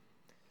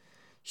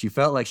 She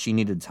felt like she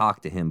needed to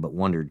talk to him, but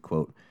wondered,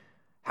 quote,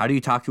 how do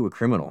you talk to a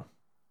criminal?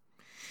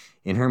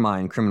 In her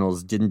mind,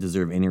 criminals didn't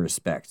deserve any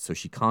respect, so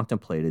she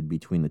contemplated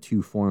between the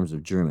two forms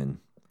of German.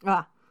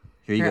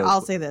 Here you go.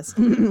 I'll say this.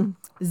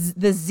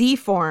 The Z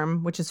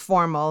form, which is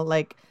formal,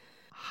 like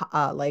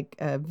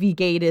wie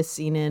geht es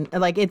Ihnen,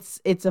 like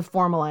it's a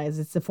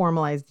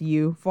formalized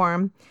U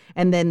form,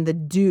 and then the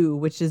du,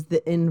 which is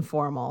the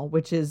informal,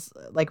 which is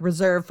like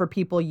reserved for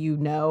people you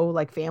know,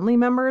 like family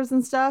members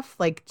and stuff,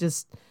 like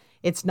just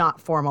it's not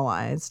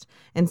formalized.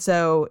 And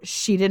so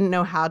she didn't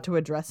know how to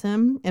address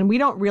him, and we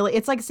don't really,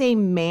 it's like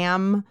saying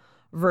ma'am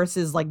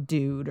versus like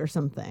dude or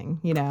something,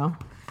 you know.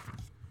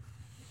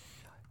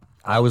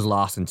 I was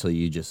lost until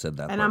you just said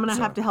that. And part, I'm going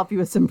to have to help you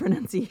with some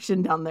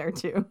pronunciation down there,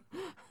 too.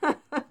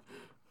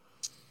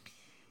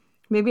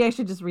 Maybe I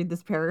should just read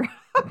this paragraph.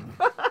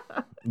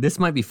 This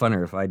might be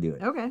funner if I do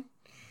it. Okay.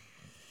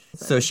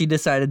 So she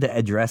decided to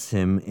address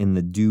him in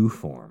the du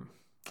form.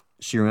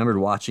 She remembered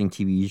watching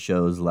TV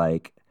shows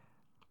like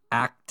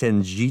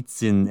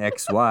Aktenzeichen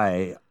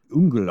XY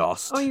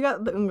Ungelost. Oh, you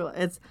got the Ungel.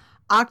 It's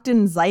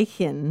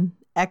Aktenzeichen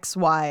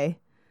XY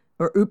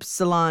or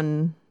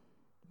Upsilon.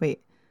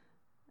 Wait.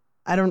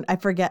 I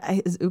forget.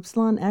 Is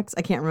Upsilon X?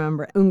 I can't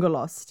remember.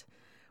 Ungelost,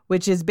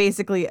 which is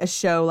basically a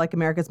show like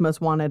America's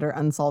Most Wanted or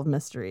Unsolved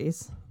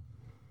Mysteries.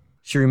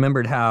 She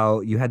remembered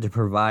how you had to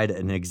provide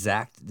an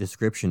exact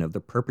description of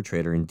the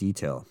perpetrator in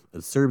detail.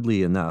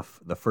 Absurdly enough,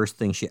 the first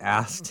thing she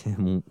asked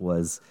him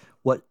was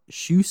what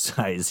shoe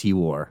size he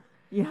wore.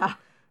 Yeah.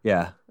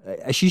 Yeah.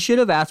 She should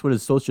have asked what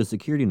his social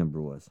security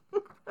number was.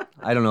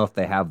 I don't know if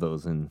they have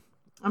those in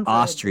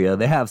Austria.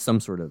 They have some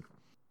sort of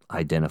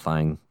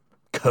identifying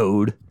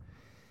code.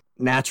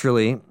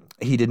 Naturally,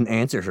 he didn't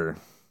answer her.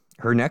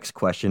 Her next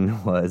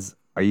question was,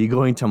 are you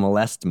going to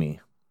molest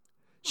me?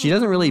 She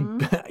doesn't really...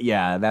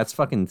 Yeah, that's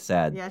fucking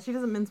sad. Yeah, she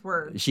doesn't mince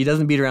words. She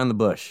doesn't beat around the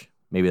bush.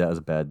 Maybe that was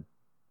a bad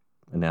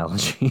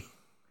analogy.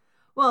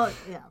 Well,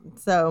 yeah.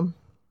 So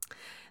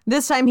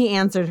this time he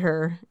answered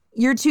her.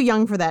 You're too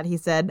young for that, he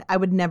said. I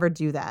would never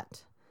do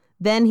that.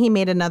 Then he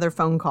made another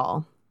phone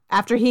call.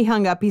 After he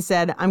hung up, he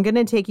said, I'm going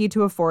to take you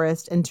to a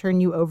forest and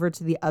turn you over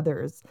to the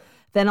others.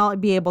 Then I'll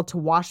be able to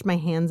wash my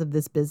hands of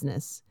this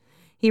business.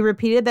 He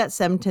repeated that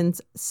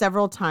sentence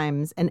several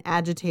times, and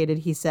agitated,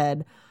 he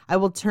said, I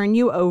will turn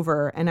you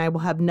over and I will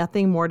have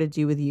nothing more to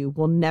do with you.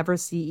 We'll never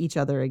see each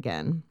other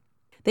again.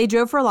 They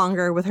drove for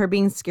longer, with her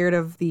being scared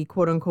of the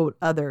quote-unquote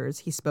others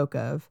he spoke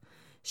of.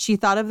 She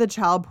thought of the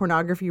child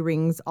pornography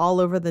rings all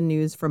over the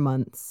news for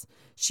months.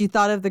 She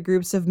thought of the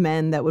groups of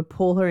men that would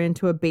pull her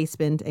into a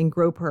basement and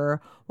grope her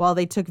while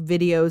they took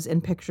videos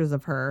and pictures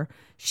of her.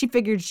 She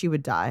figured she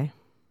would die.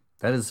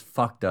 That is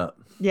fucked up.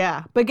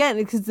 Yeah. But again,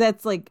 because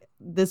that's like,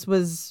 this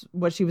was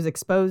what she was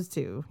exposed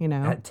to, you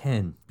know? At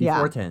 10. Yeah.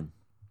 Before 10.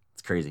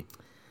 It's crazy.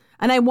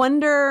 And I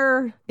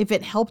wonder if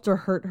it helped or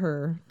hurt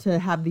her to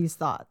have these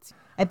thoughts.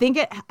 I think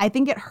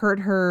it hurt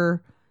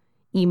her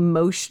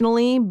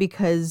emotionally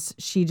because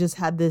she just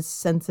had this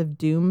sense of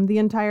doom the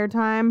entire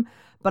time.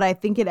 But I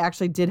think it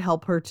actually did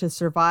help her to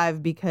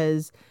survive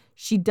because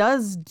she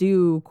does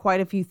do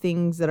quite a few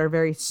things that are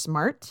very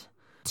smart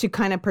to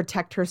kind of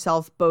protect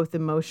herself both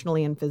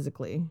emotionally and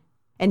physically.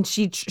 And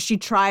she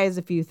tries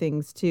a few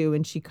things too,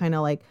 and she kind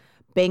of like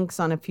banks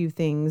on a few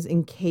things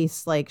in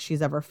case like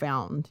she's ever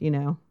found, you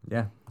know?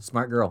 Yeah.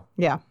 Smart girl.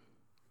 Yeah.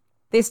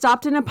 They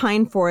stopped in a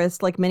pine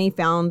forest like many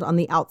found on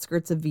the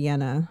outskirts of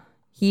Vienna.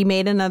 He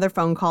made another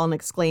phone call and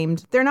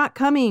exclaimed, "They're not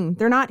coming.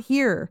 They're not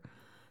here."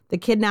 The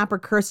kidnapper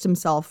cursed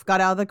himself,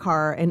 got out of the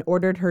car, and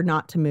ordered her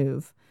not to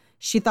move.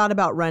 She thought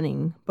about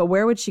running, but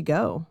where would she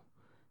go?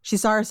 She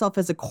saw herself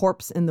as a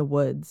corpse in the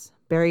woods,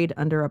 buried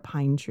under a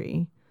pine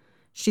tree.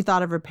 She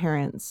thought of her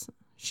parents.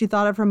 She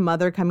thought of her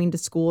mother coming to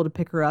school to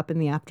pick her up in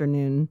the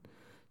afternoon.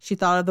 She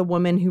thought of the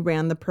woman who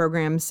ran the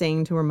program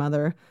saying to her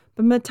mother,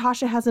 "But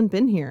Natasha hasn't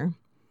been here."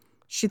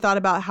 She thought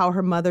about how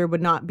her mother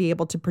would not be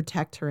able to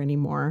protect her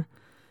anymore.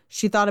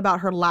 She thought about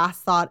her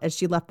last thought as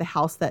she left the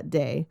house that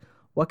day.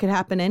 What could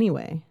happen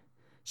anyway?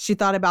 She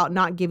thought about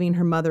not giving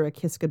her mother a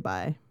kiss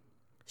goodbye.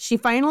 She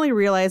finally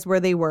realized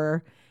where they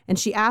were, and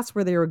she asked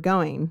where they were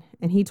going,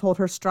 and he told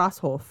her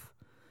Strasshof.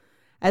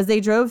 As they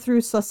drove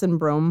through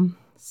Sussenbrunn,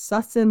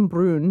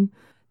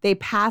 they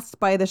passed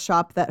by the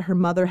shop that her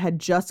mother had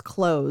just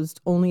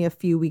closed only a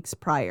few weeks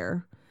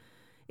prior.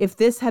 If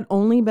this had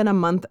only been a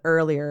month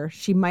earlier,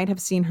 she might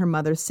have seen her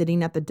mother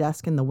sitting at the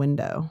desk in the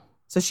window.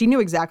 So she knew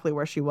exactly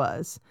where she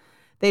was.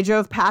 They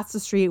drove past the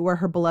street where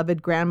her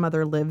beloved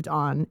grandmother lived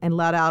on and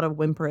let out a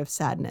whimper of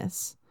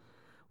sadness.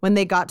 When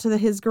they got to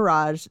his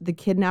garage, the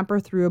kidnapper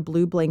threw a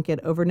blue blanket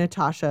over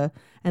Natasha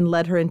and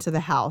led her into the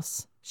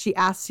house. She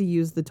asked to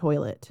use the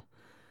toilet.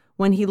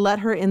 When he let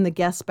her in the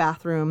guest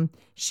bathroom,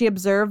 she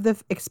observed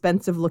the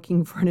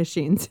expensive-looking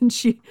furnishings. And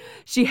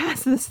she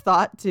has this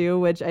thought, too,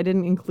 which I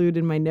didn't include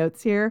in my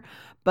notes here.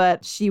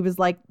 But she was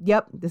like,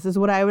 yep, this is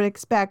what I would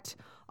expect.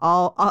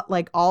 All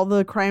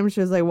the crime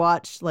shows I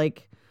watch,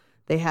 like,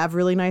 they have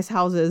really nice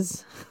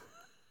houses.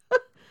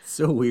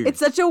 So weird. It's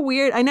such a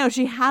weird, I know,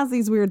 she has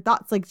these weird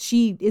thoughts. Like,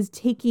 she is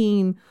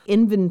taking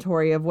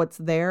inventory of what's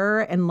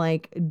there and,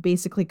 like,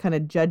 basically kind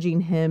of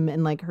judging him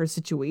and, like, her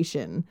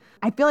situation.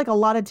 I feel like a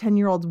lot of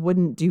 10-year-olds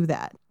wouldn't do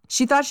that.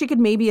 She thought she could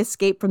maybe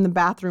escape from the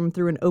bathroom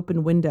through an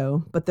open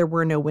window, but there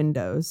were no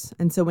windows.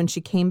 And so when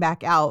she came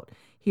back out,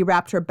 he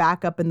wrapped her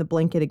back up in the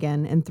blanket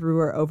again and threw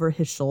her over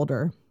his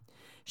shoulder.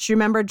 She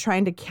remembered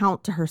trying to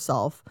count to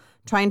herself,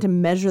 trying to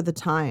measure the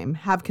time,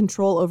 have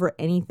control over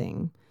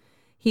anything.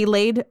 He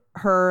laid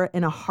her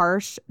in a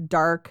harsh,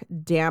 dark,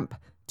 damp,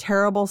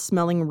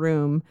 terrible-smelling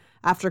room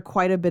after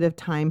quite a bit of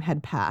time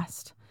had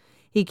passed.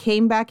 He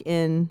came back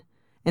in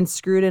and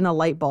screwed in a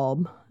light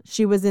bulb.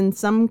 She was in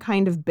some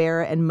kind of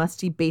bare and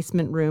musty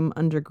basement room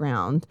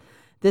underground.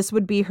 This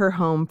would be her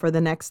home for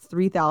the next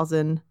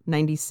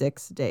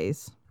 3,096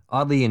 days.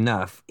 Oddly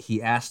enough,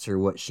 he asked her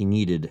what she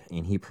needed,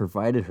 and he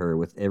provided her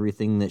with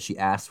everything that she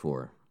asked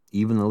for,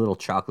 even the little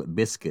chocolate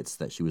biscuits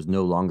that she was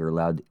no longer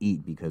allowed to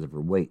eat because of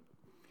her weight.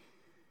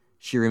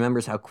 She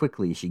remembers how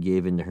quickly she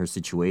gave in to her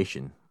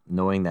situation,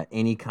 knowing that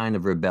any kind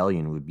of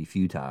rebellion would be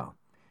futile.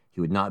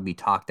 He would not be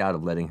talked out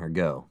of letting her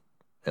go,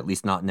 at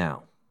least not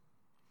now.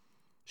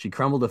 She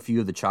crumbled a few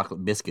of the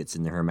chocolate biscuits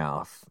into her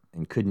mouth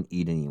and couldn't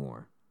eat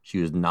anymore. She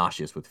was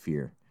nauseous with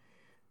fear.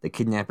 The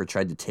kidnapper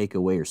tried to take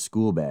away her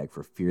school bag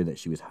for fear that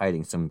she was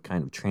hiding some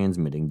kind of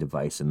transmitting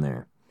device in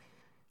there.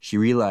 She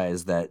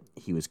realized that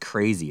he was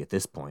crazy at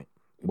this point.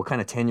 What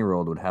kind of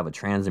 10-year-old would have a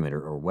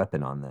transmitter or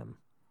weapon on them?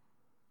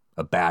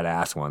 A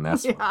badass one,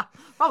 that's Yeah,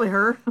 probably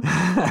her.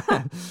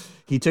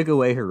 He took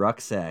away her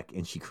rucksack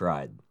and she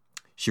cried.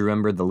 She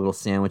remembered the little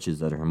sandwiches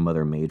that her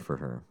mother made for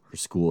her, her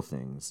school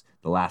things,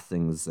 the last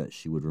things that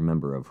she would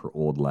remember of her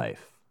old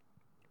life.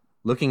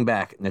 Looking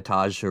back,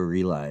 Natasha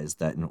realized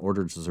that in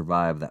order to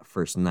survive that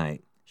first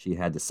night, she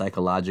had to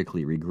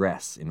psychologically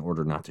regress in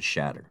order not to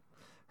shatter.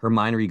 Her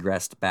mind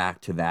regressed back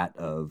to that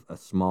of a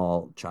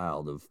small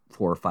child of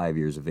 4 or 5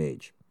 years of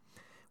age.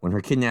 When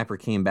her kidnapper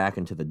came back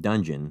into the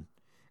dungeon,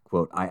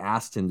 quote, I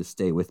asked him to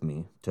stay with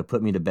me, to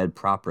put me to bed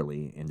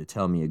properly, and to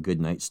tell me a good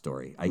night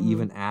story. I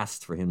even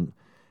asked for him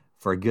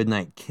for a good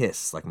night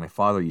kiss like my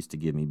father used to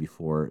give me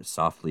before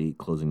softly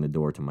closing the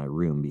door to my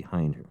room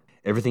behind her.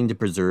 Everything to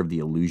preserve the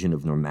illusion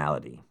of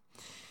normality.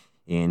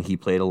 And he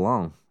played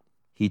along.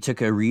 He took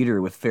a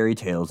reader with fairy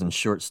tales and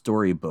short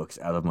story books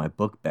out of my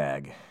book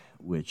bag,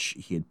 which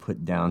he had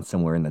put down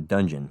somewhere in the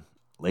dungeon,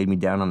 laid me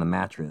down on the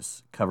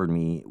mattress, covered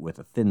me with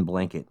a thin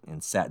blanket,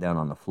 and sat down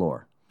on the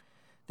floor.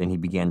 Then he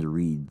began to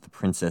read The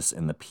Princess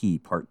and the Pea,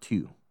 Part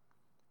 2.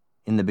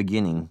 In the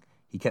beginning,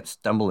 he kept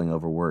stumbling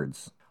over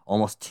words,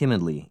 almost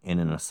timidly and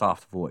in a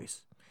soft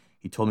voice.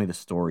 He told me the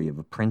story of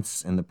a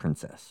prince and the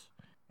princess.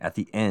 At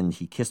the end,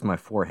 he kissed my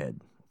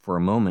forehead. For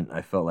a moment,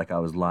 I felt like I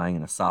was lying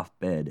in a soft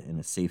bed in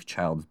a safe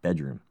child's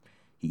bedroom.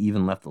 He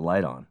even left the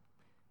light on.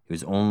 It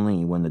was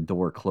only when the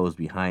door closed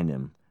behind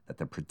him that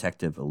the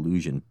protective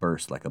illusion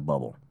burst like a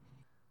bubble.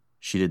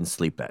 She didn't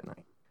sleep that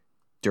night.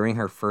 During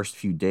her first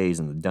few days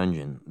in the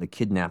dungeon, the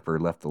kidnapper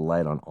left the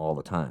light on all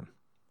the time.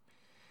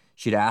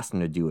 She'd asked him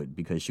to do it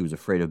because she was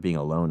afraid of being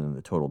alone in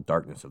the total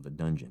darkness of the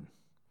dungeon.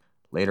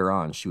 Later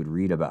on, she would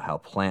read about how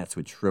plants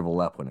would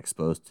shrivel up when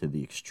exposed to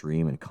the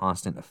extreme and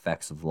constant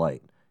effects of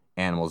light,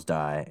 animals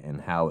die,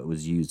 and how it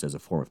was used as a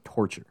form of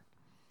torture.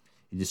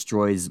 It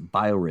destroys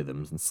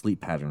biorhythms and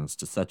sleep patterns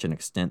to such an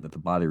extent that the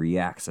body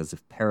reacts as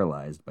if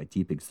paralyzed by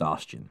deep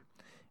exhaustion,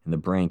 and the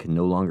brain can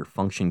no longer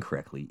function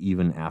correctly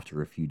even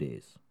after a few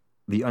days.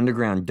 The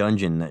underground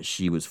dungeon that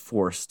she was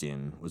forced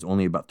in was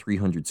only about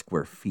 300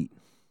 square feet.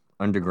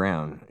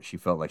 Underground, she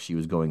felt like she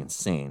was going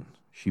insane.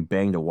 She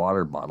banged a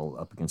water bottle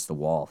up against the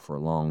wall for a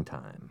long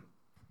time.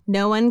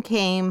 No one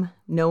came.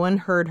 No one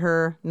heard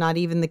her, not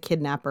even the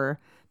kidnapper.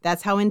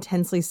 That's how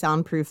intensely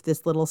soundproof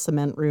this little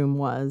cement room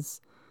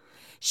was.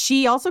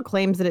 She also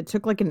claims that it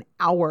took like an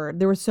hour.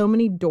 There were so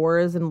many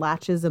doors and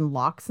latches and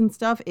locks and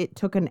stuff. It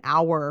took an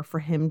hour for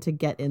him to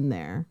get in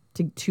there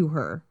to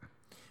her.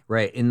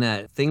 Right. In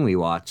that thing we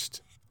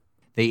watched,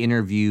 they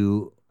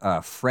interview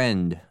a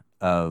friend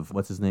of,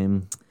 what's his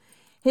name?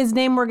 His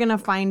name, we're going to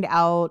find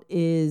out,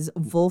 is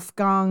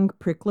Wolfgang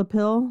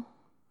Pricklapil.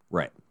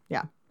 Right.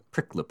 Yeah.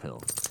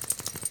 Pricklapil.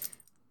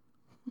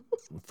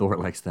 Thor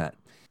likes that.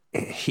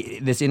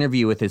 This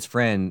interview with his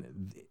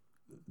friend,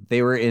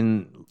 they were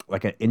in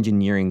like an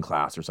engineering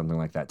class or something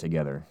like that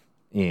together.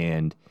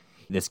 And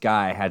this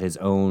guy had his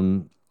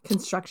own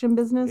construction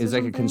business. It was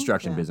like a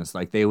construction business.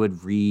 Like they would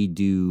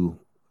redo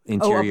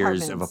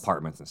interiors of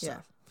apartments and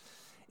stuff.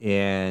 Yeah.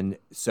 And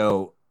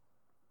so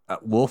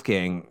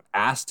Wolfgang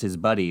asked his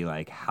buddy,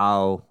 like,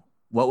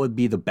 what would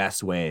be the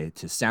best way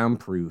to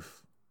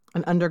soundproof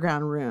an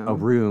underground room, a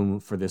room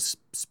for this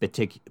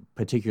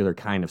particular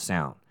kind of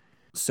sound.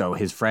 So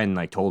his friend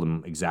like told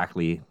him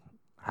exactly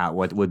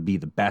what would be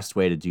the best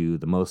way to do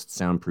the most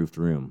soundproofed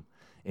room.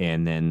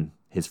 And then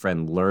his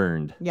friend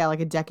learned. Yeah, like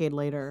a decade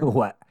later.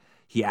 What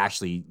he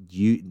actually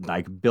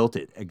built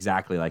it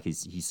exactly like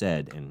he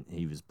said, and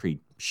he was pretty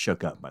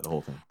shook up by the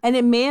whole thing. And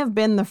it may have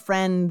been the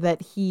friend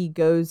that he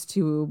goes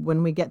to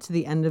when we get to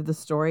the end of the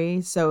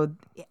story. So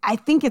I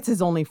think it's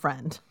his only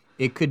friend.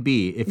 It could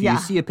be. If Yeah. you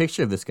see a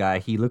picture of this guy,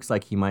 he looks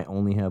like he might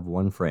only have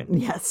one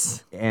friend.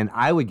 Yes. And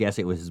I would guess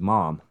it was his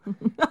mom,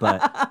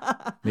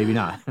 but maybe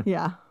not.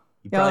 Yeah.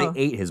 He probably Oh.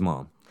 ate his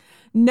mom.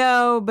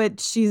 No,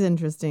 but she's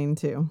interesting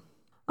too.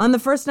 On the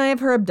first night of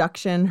her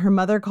abduction, her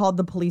mother called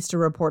the police to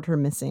report her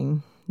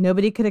missing.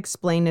 Nobody could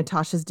explain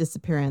Natasha's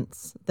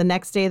disappearance. The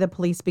next day, the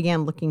police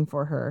began looking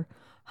for her.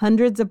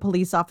 Hundreds of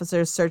police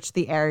officers searched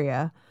the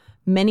area.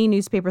 Many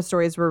newspaper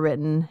stories were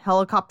written.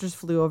 Helicopters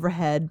flew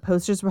overhead.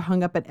 Posters were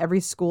hung up at every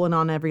school and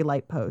on every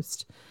light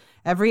post.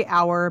 Every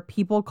hour,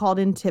 people called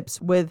in tips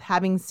with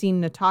having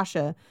seen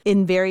Natasha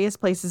in various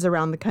places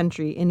around the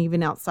country and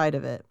even outside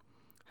of it.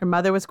 Her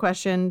mother was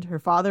questioned. Her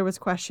father was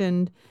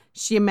questioned.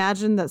 She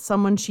imagined that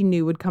someone she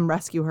knew would come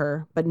rescue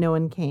her, but no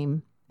one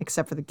came,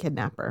 except for the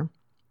kidnapper.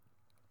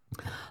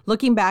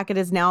 Looking back,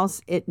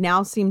 it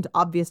now seemed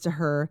obvious to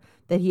her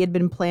that he had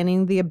been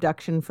planning the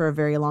abduction for a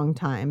very long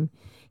time.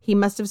 He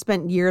must have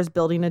spent years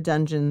building a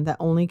dungeon that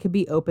only could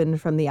be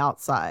opened from the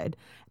outside.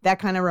 That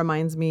kind of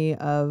reminds me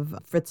of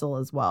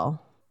Fritzl as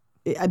well.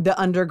 The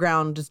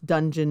underground just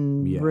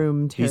dungeon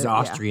room. These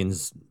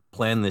Austrians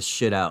plan this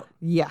shit out.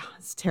 Yeah,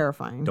 it's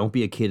terrifying. Don't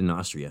be a kid in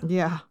Austria.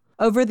 Yeah.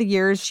 Over the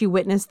years, she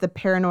witnessed the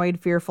paranoid,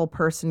 fearful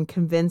person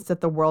convinced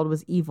that the world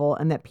was evil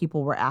and that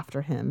people were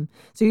after him.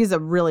 So he's a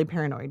really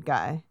paranoid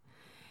guy,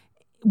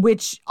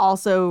 which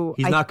also...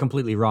 He's not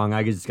completely wrong.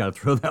 I just got to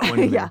throw that one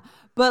in Yeah.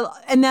 there.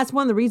 And that's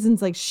one of the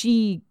reasons, like,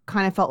 she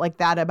kind of felt like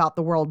that about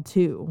the world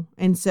too.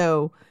 And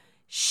so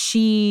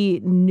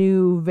she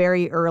knew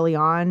very early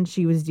on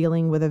she was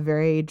dealing with a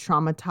very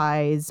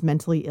traumatized,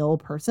 mentally ill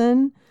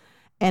person.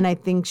 And I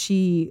think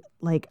she,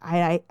 like,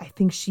 I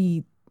think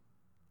she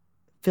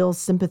feels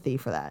sympathy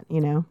for that, you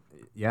know?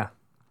 Yeah.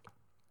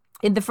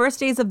 In the first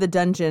days of the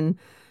dungeon,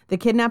 the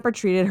kidnapper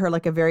treated her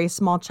like a very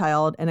small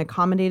child and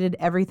accommodated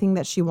everything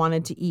that she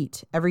wanted to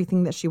eat,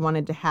 everything that she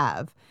wanted to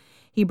have.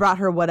 He brought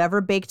her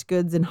whatever baked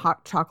goods and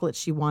hot chocolate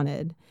she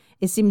wanted.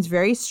 It seems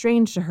very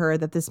strange to her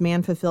that this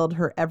man fulfilled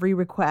her every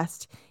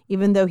request,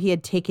 even though he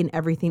had taken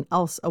everything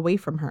else away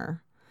from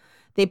her.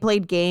 They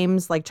played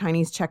games like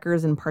Chinese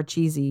checkers and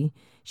Parcheesi.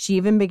 She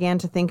even began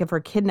to think of her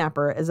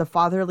kidnapper as a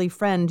fatherly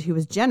friend who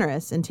was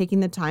generous and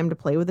taking the time to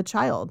play with a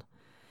child.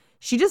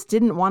 She just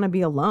didn't want to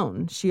be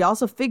alone. She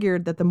also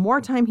figured that the more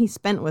time he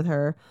spent with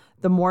her,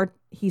 the more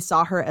he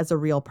saw her as a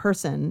real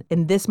person,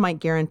 and this might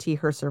guarantee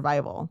her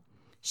survival.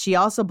 She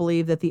also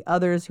believed that the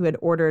others who had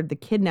ordered the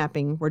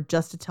kidnapping were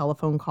just a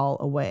telephone call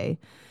away.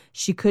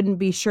 She couldn't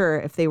be sure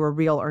if they were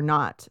real or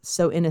not,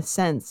 so in a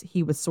sense,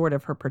 he was sort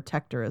of her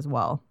protector as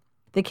well.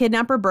 The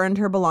kidnapper burned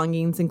her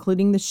belongings,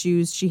 including the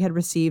shoes she had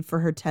received for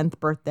her 10th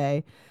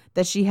birthday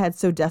that she had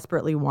so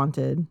desperately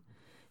wanted.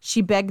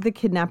 She begged the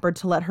kidnapper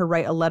to let her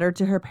write a letter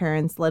to her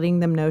parents, letting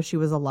them know she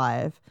was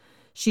alive.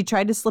 She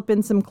tried to slip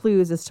in some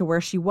clues as to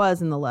where she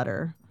was in the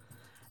letter.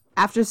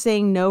 After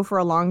saying no for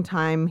a long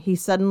time, he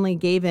suddenly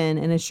gave in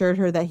and assured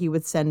her that he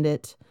would send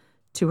it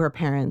to her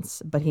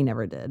parents, but he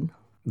never did.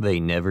 They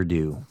never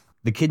do.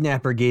 The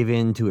kidnapper gave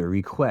in to a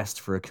request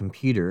for a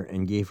computer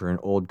and gave her an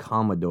old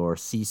Commodore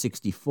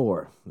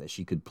C64 that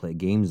she could play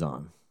games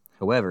on.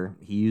 However,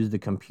 he used the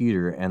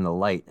computer and the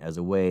light as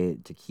a way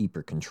to keep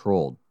her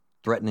controlled,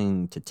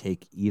 threatening to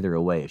take either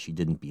away if she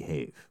didn't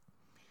behave.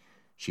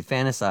 She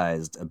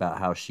fantasized about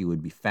how she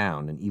would be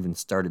found and even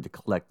started to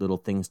collect little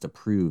things to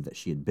prove that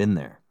she had been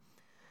there.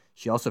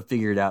 She also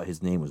figured out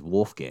his name was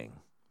Wolfgang,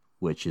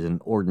 which is an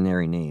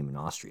ordinary name in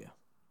Austria.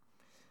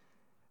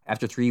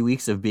 After 3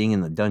 weeks of being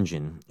in the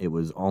dungeon, it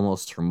was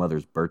almost her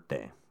mother's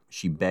birthday.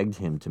 She begged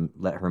him to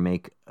let her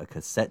make a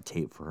cassette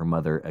tape for her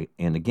mother,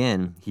 and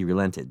again, he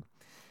relented,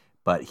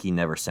 but he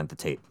never sent the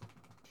tape.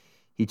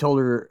 He told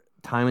her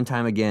time and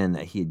time again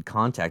that he had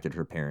contacted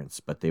her parents,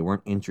 but they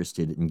weren't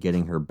interested in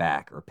getting her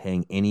back or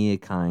paying any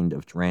kind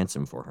of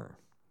ransom for her,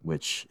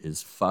 which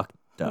is fucked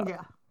up.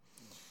 Yeah.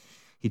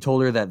 He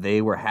told her that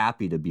they were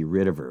happy to be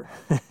rid of her.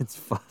 It's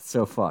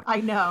so fucked.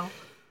 I know.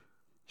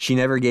 She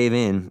never gave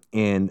in,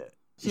 and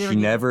she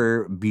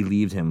never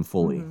believed him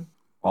fully,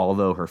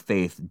 although her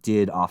faith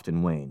did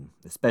often wane,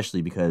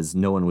 especially because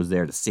no one was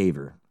there to save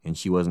her, and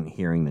she wasn't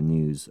hearing the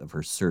news of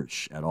her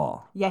search at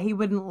all. Yeah, he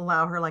wouldn't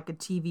allow her like a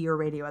TV or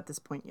radio at this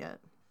point yet.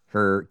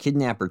 Her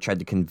kidnapper tried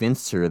to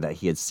convince her that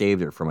he had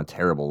saved her from a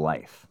terrible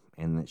life,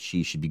 and that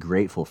she should be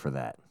grateful for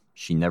that.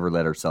 She never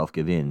let herself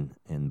give in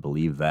and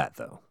believe that,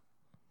 though.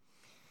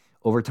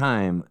 Over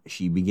time,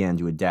 she began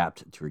to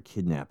adapt to her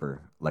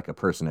kidnapper like a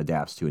person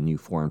adapts to a new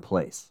foreign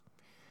place.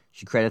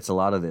 She credits a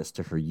lot of this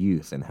to her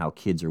youth and how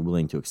kids are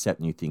willing to accept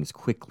new things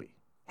quickly.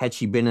 Had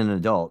she been an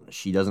adult,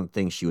 she doesn't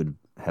think she would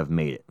have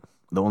made it.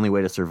 The only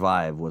way to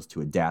survive was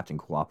to adapt and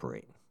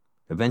cooperate.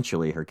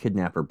 Eventually, her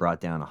kidnapper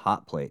brought down a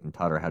hot plate and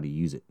taught her how to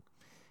use it,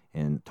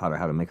 and taught her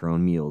how to make her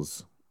own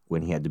meals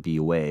when he had to be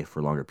away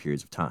for longer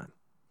periods of time.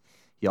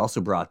 He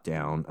also brought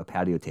down a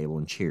patio table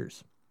and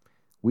chairs.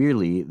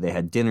 Weirdly, they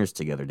had dinners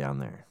together down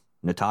there.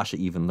 Natasha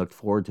even looked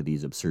forward to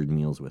these absurd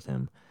meals with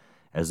him,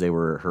 as they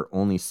were her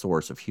only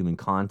source of human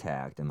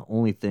contact and the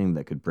only thing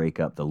that could break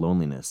up the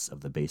loneliness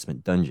of the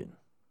basement dungeon.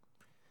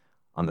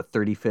 On the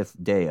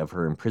 35th day of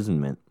her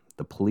imprisonment,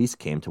 the police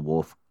came to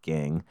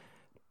Wolfgang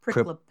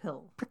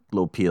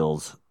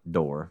Pricklopil's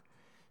door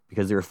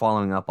because they were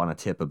following up on a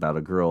tip about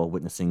a girl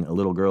witnessing a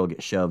little girl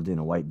get shoved in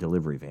a white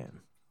delivery van.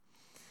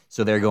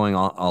 So they're going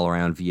all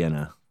around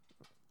Vienna.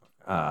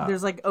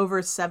 There's like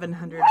over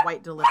 700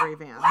 white delivery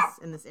vans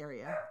in this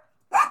area.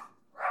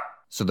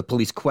 So the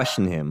police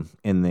questioned him,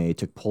 and they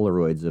took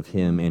Polaroids of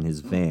him and his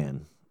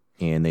van,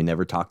 and they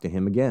never talked to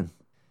him again.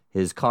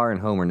 His car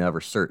and home were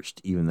never searched,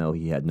 even though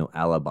he had no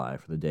alibi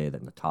for the day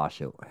that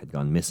Natasha had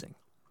gone missing.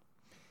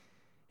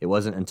 It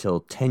wasn't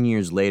until 10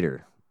 years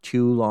later,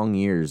 2 long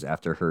years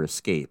after her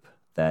escape,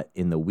 that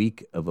in the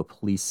week of a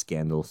police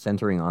scandal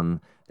centering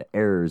on the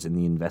errors in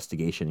the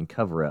investigation and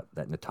cover-up,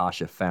 that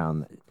Natasha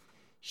found that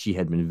she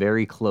had been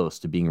very close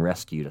to being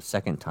rescued a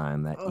second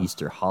time that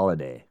Easter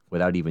holiday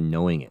without even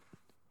knowing it.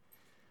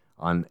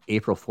 On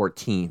April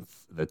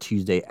 14th, the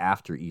Tuesday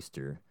after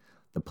Easter,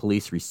 the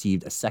police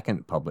received a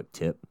second public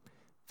tip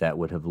that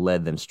would have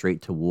led them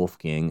straight to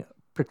Wolfgang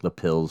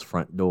Pricklopil's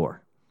front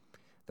door.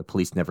 The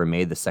police never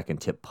made the second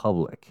tip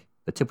public.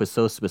 The tip was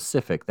so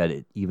specific that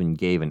it even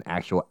gave an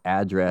actual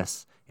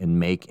address and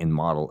make and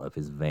model of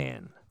his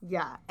van.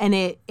 Yeah, and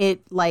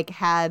it like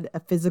had a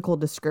physical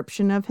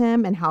description of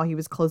him and how he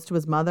was close to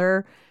his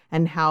mother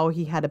and how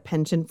he had a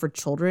penchant for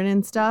children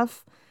and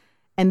stuff.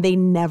 And they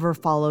never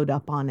followed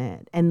up on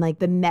it. And like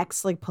the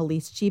next like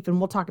police chief, and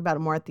we'll talk about it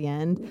more at the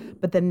end,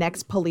 but the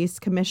next police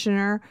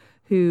commissioner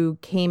who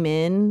came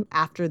in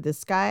after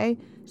this guy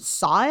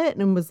saw it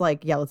and was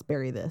like, yeah, let's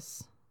bury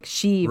this.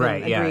 She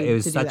even agreed it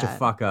was to such do a that.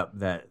 fuck up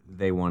that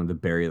they wanted to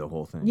bury the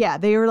whole thing. Yeah,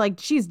 they were like,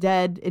 she's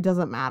dead. It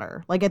doesn't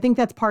matter. Like, I think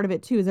that's part of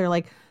it too, is they're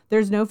like,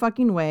 there's no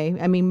fucking way.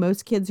 I mean,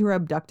 most kids who are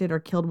abducted are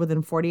killed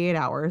within 48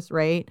 hours,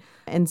 right?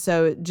 And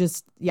so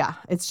just, yeah,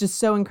 it's just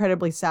so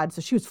incredibly sad.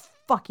 So she was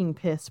fucking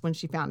pissed when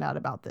she found out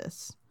about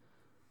this.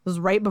 It was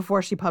right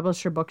before she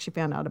published her book. She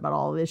found out about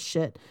all this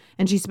shit.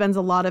 And she spends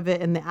a lot of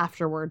it in the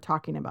afterword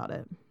talking about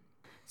it.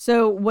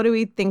 So what do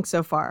we think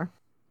so far?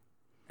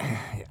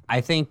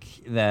 I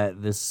think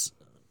that this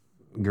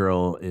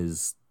girl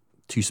is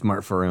too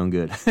smart for her own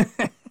good.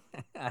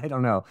 I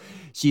don't know.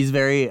 She's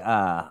very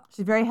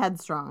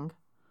headstrong.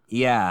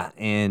 Yeah,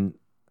 and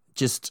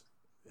just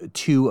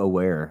too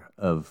aware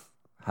of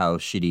how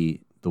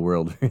shitty the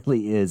world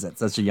really is at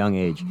such a young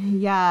age.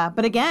 Yeah,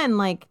 but again,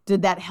 like,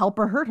 did that help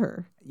or hurt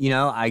her? You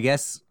know, I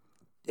guess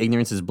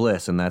ignorance is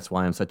bliss, and that's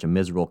why I'm such a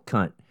miserable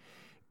cunt.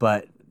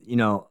 But, you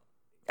know,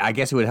 I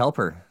guess it would help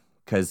her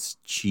because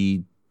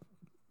she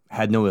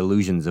had no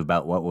illusions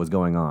about what was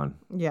going on.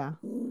 Yeah.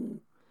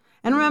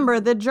 And remember,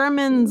 the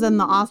Germans and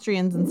the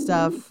Austrians and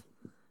stuff,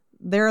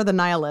 they're the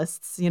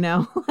nihilists, you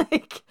know?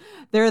 Like,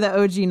 they're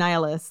the OG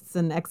nihilists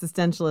and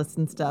existentialists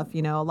and stuff,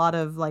 you know? A lot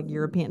of, like,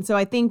 European. So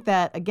I think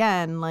that,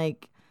 again,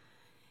 like,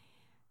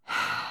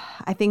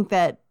 I think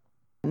that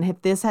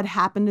if this had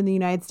happened in the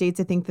United States,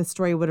 I think the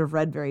story would have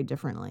read very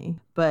differently.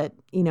 But,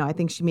 you know, I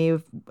think she may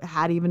have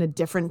had even a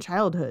different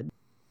childhood.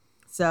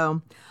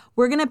 So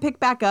we're going to pick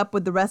back up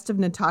with the rest of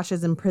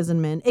Natasha's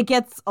imprisonment. It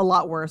gets a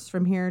lot worse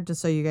from here,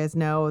 just so you guys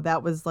know.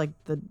 That was like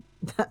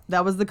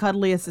that was the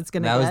cuddliest it's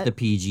going to get. That was the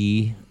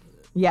PG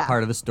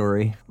part of the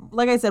story.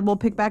 Like I said, we'll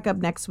pick back up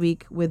next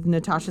week with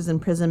Natasha's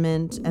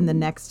imprisonment and the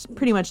next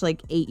pretty much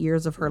like 8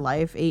 years of her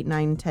life, 8,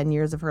 9, 10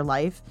 years of her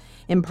life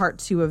in part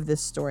 2 of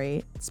this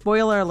story.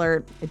 Spoiler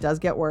alert, it does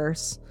get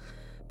worse,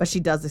 but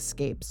she does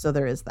escape. So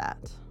there is that.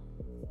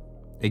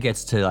 It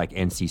gets to like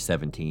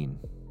NC-17.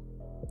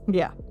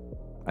 Yeah.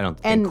 I don't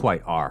think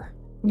quite R.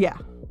 Yeah.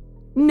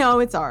 No,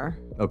 it's R.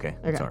 Okay,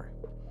 it's R.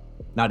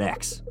 Not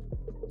X.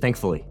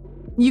 Thankfully.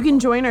 You can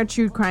join our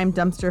True Crime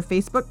Dumpster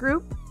Facebook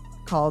group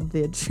called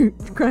the True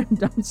Crime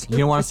Dumpster. You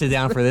don't want to sit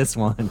down for this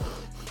one.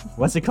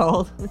 What's it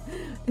called?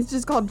 It's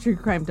just called True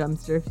Crime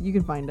Dumpster. You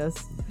can find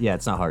us. Yeah,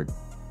 it's not hard.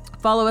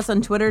 Follow us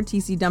on Twitter,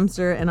 TC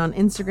Dumpster, and on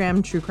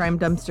Instagram, True Crime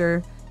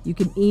Dumpster. You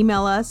can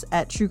email us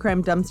at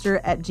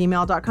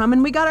truecrimedumpster@gmail.com.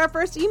 And we got our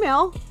first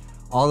email.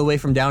 All the way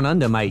from down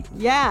under, mate.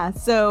 Yeah,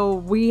 so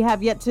we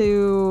have yet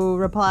to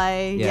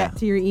reply yet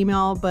to your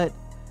email, but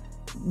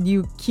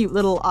you cute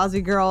little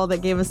Aussie girl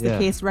that gave us the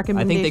case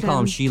recommendation. I think they call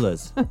them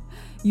Sheilas.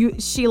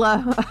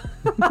 Sheila,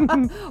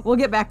 we'll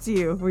get back to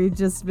you. We've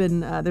just been,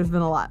 there's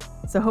been a lot.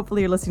 So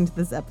hopefully you're listening to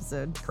this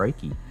episode.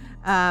 Crikey.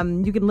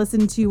 You can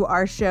listen to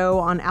our show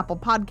on Apple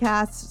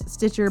Podcasts,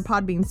 Stitcher,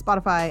 Podbean,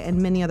 Spotify, and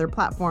many other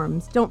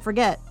platforms. Don't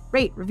forget,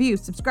 rate, review,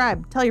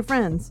 subscribe, tell your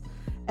friends.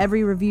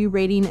 Every review,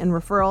 rating, and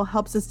referral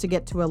helps us to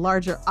get to a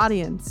larger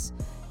audience.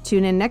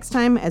 Tune in next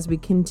time as we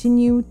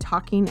continue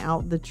talking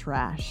out the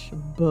trash.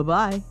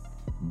 Bye-bye.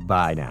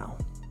 Bye now.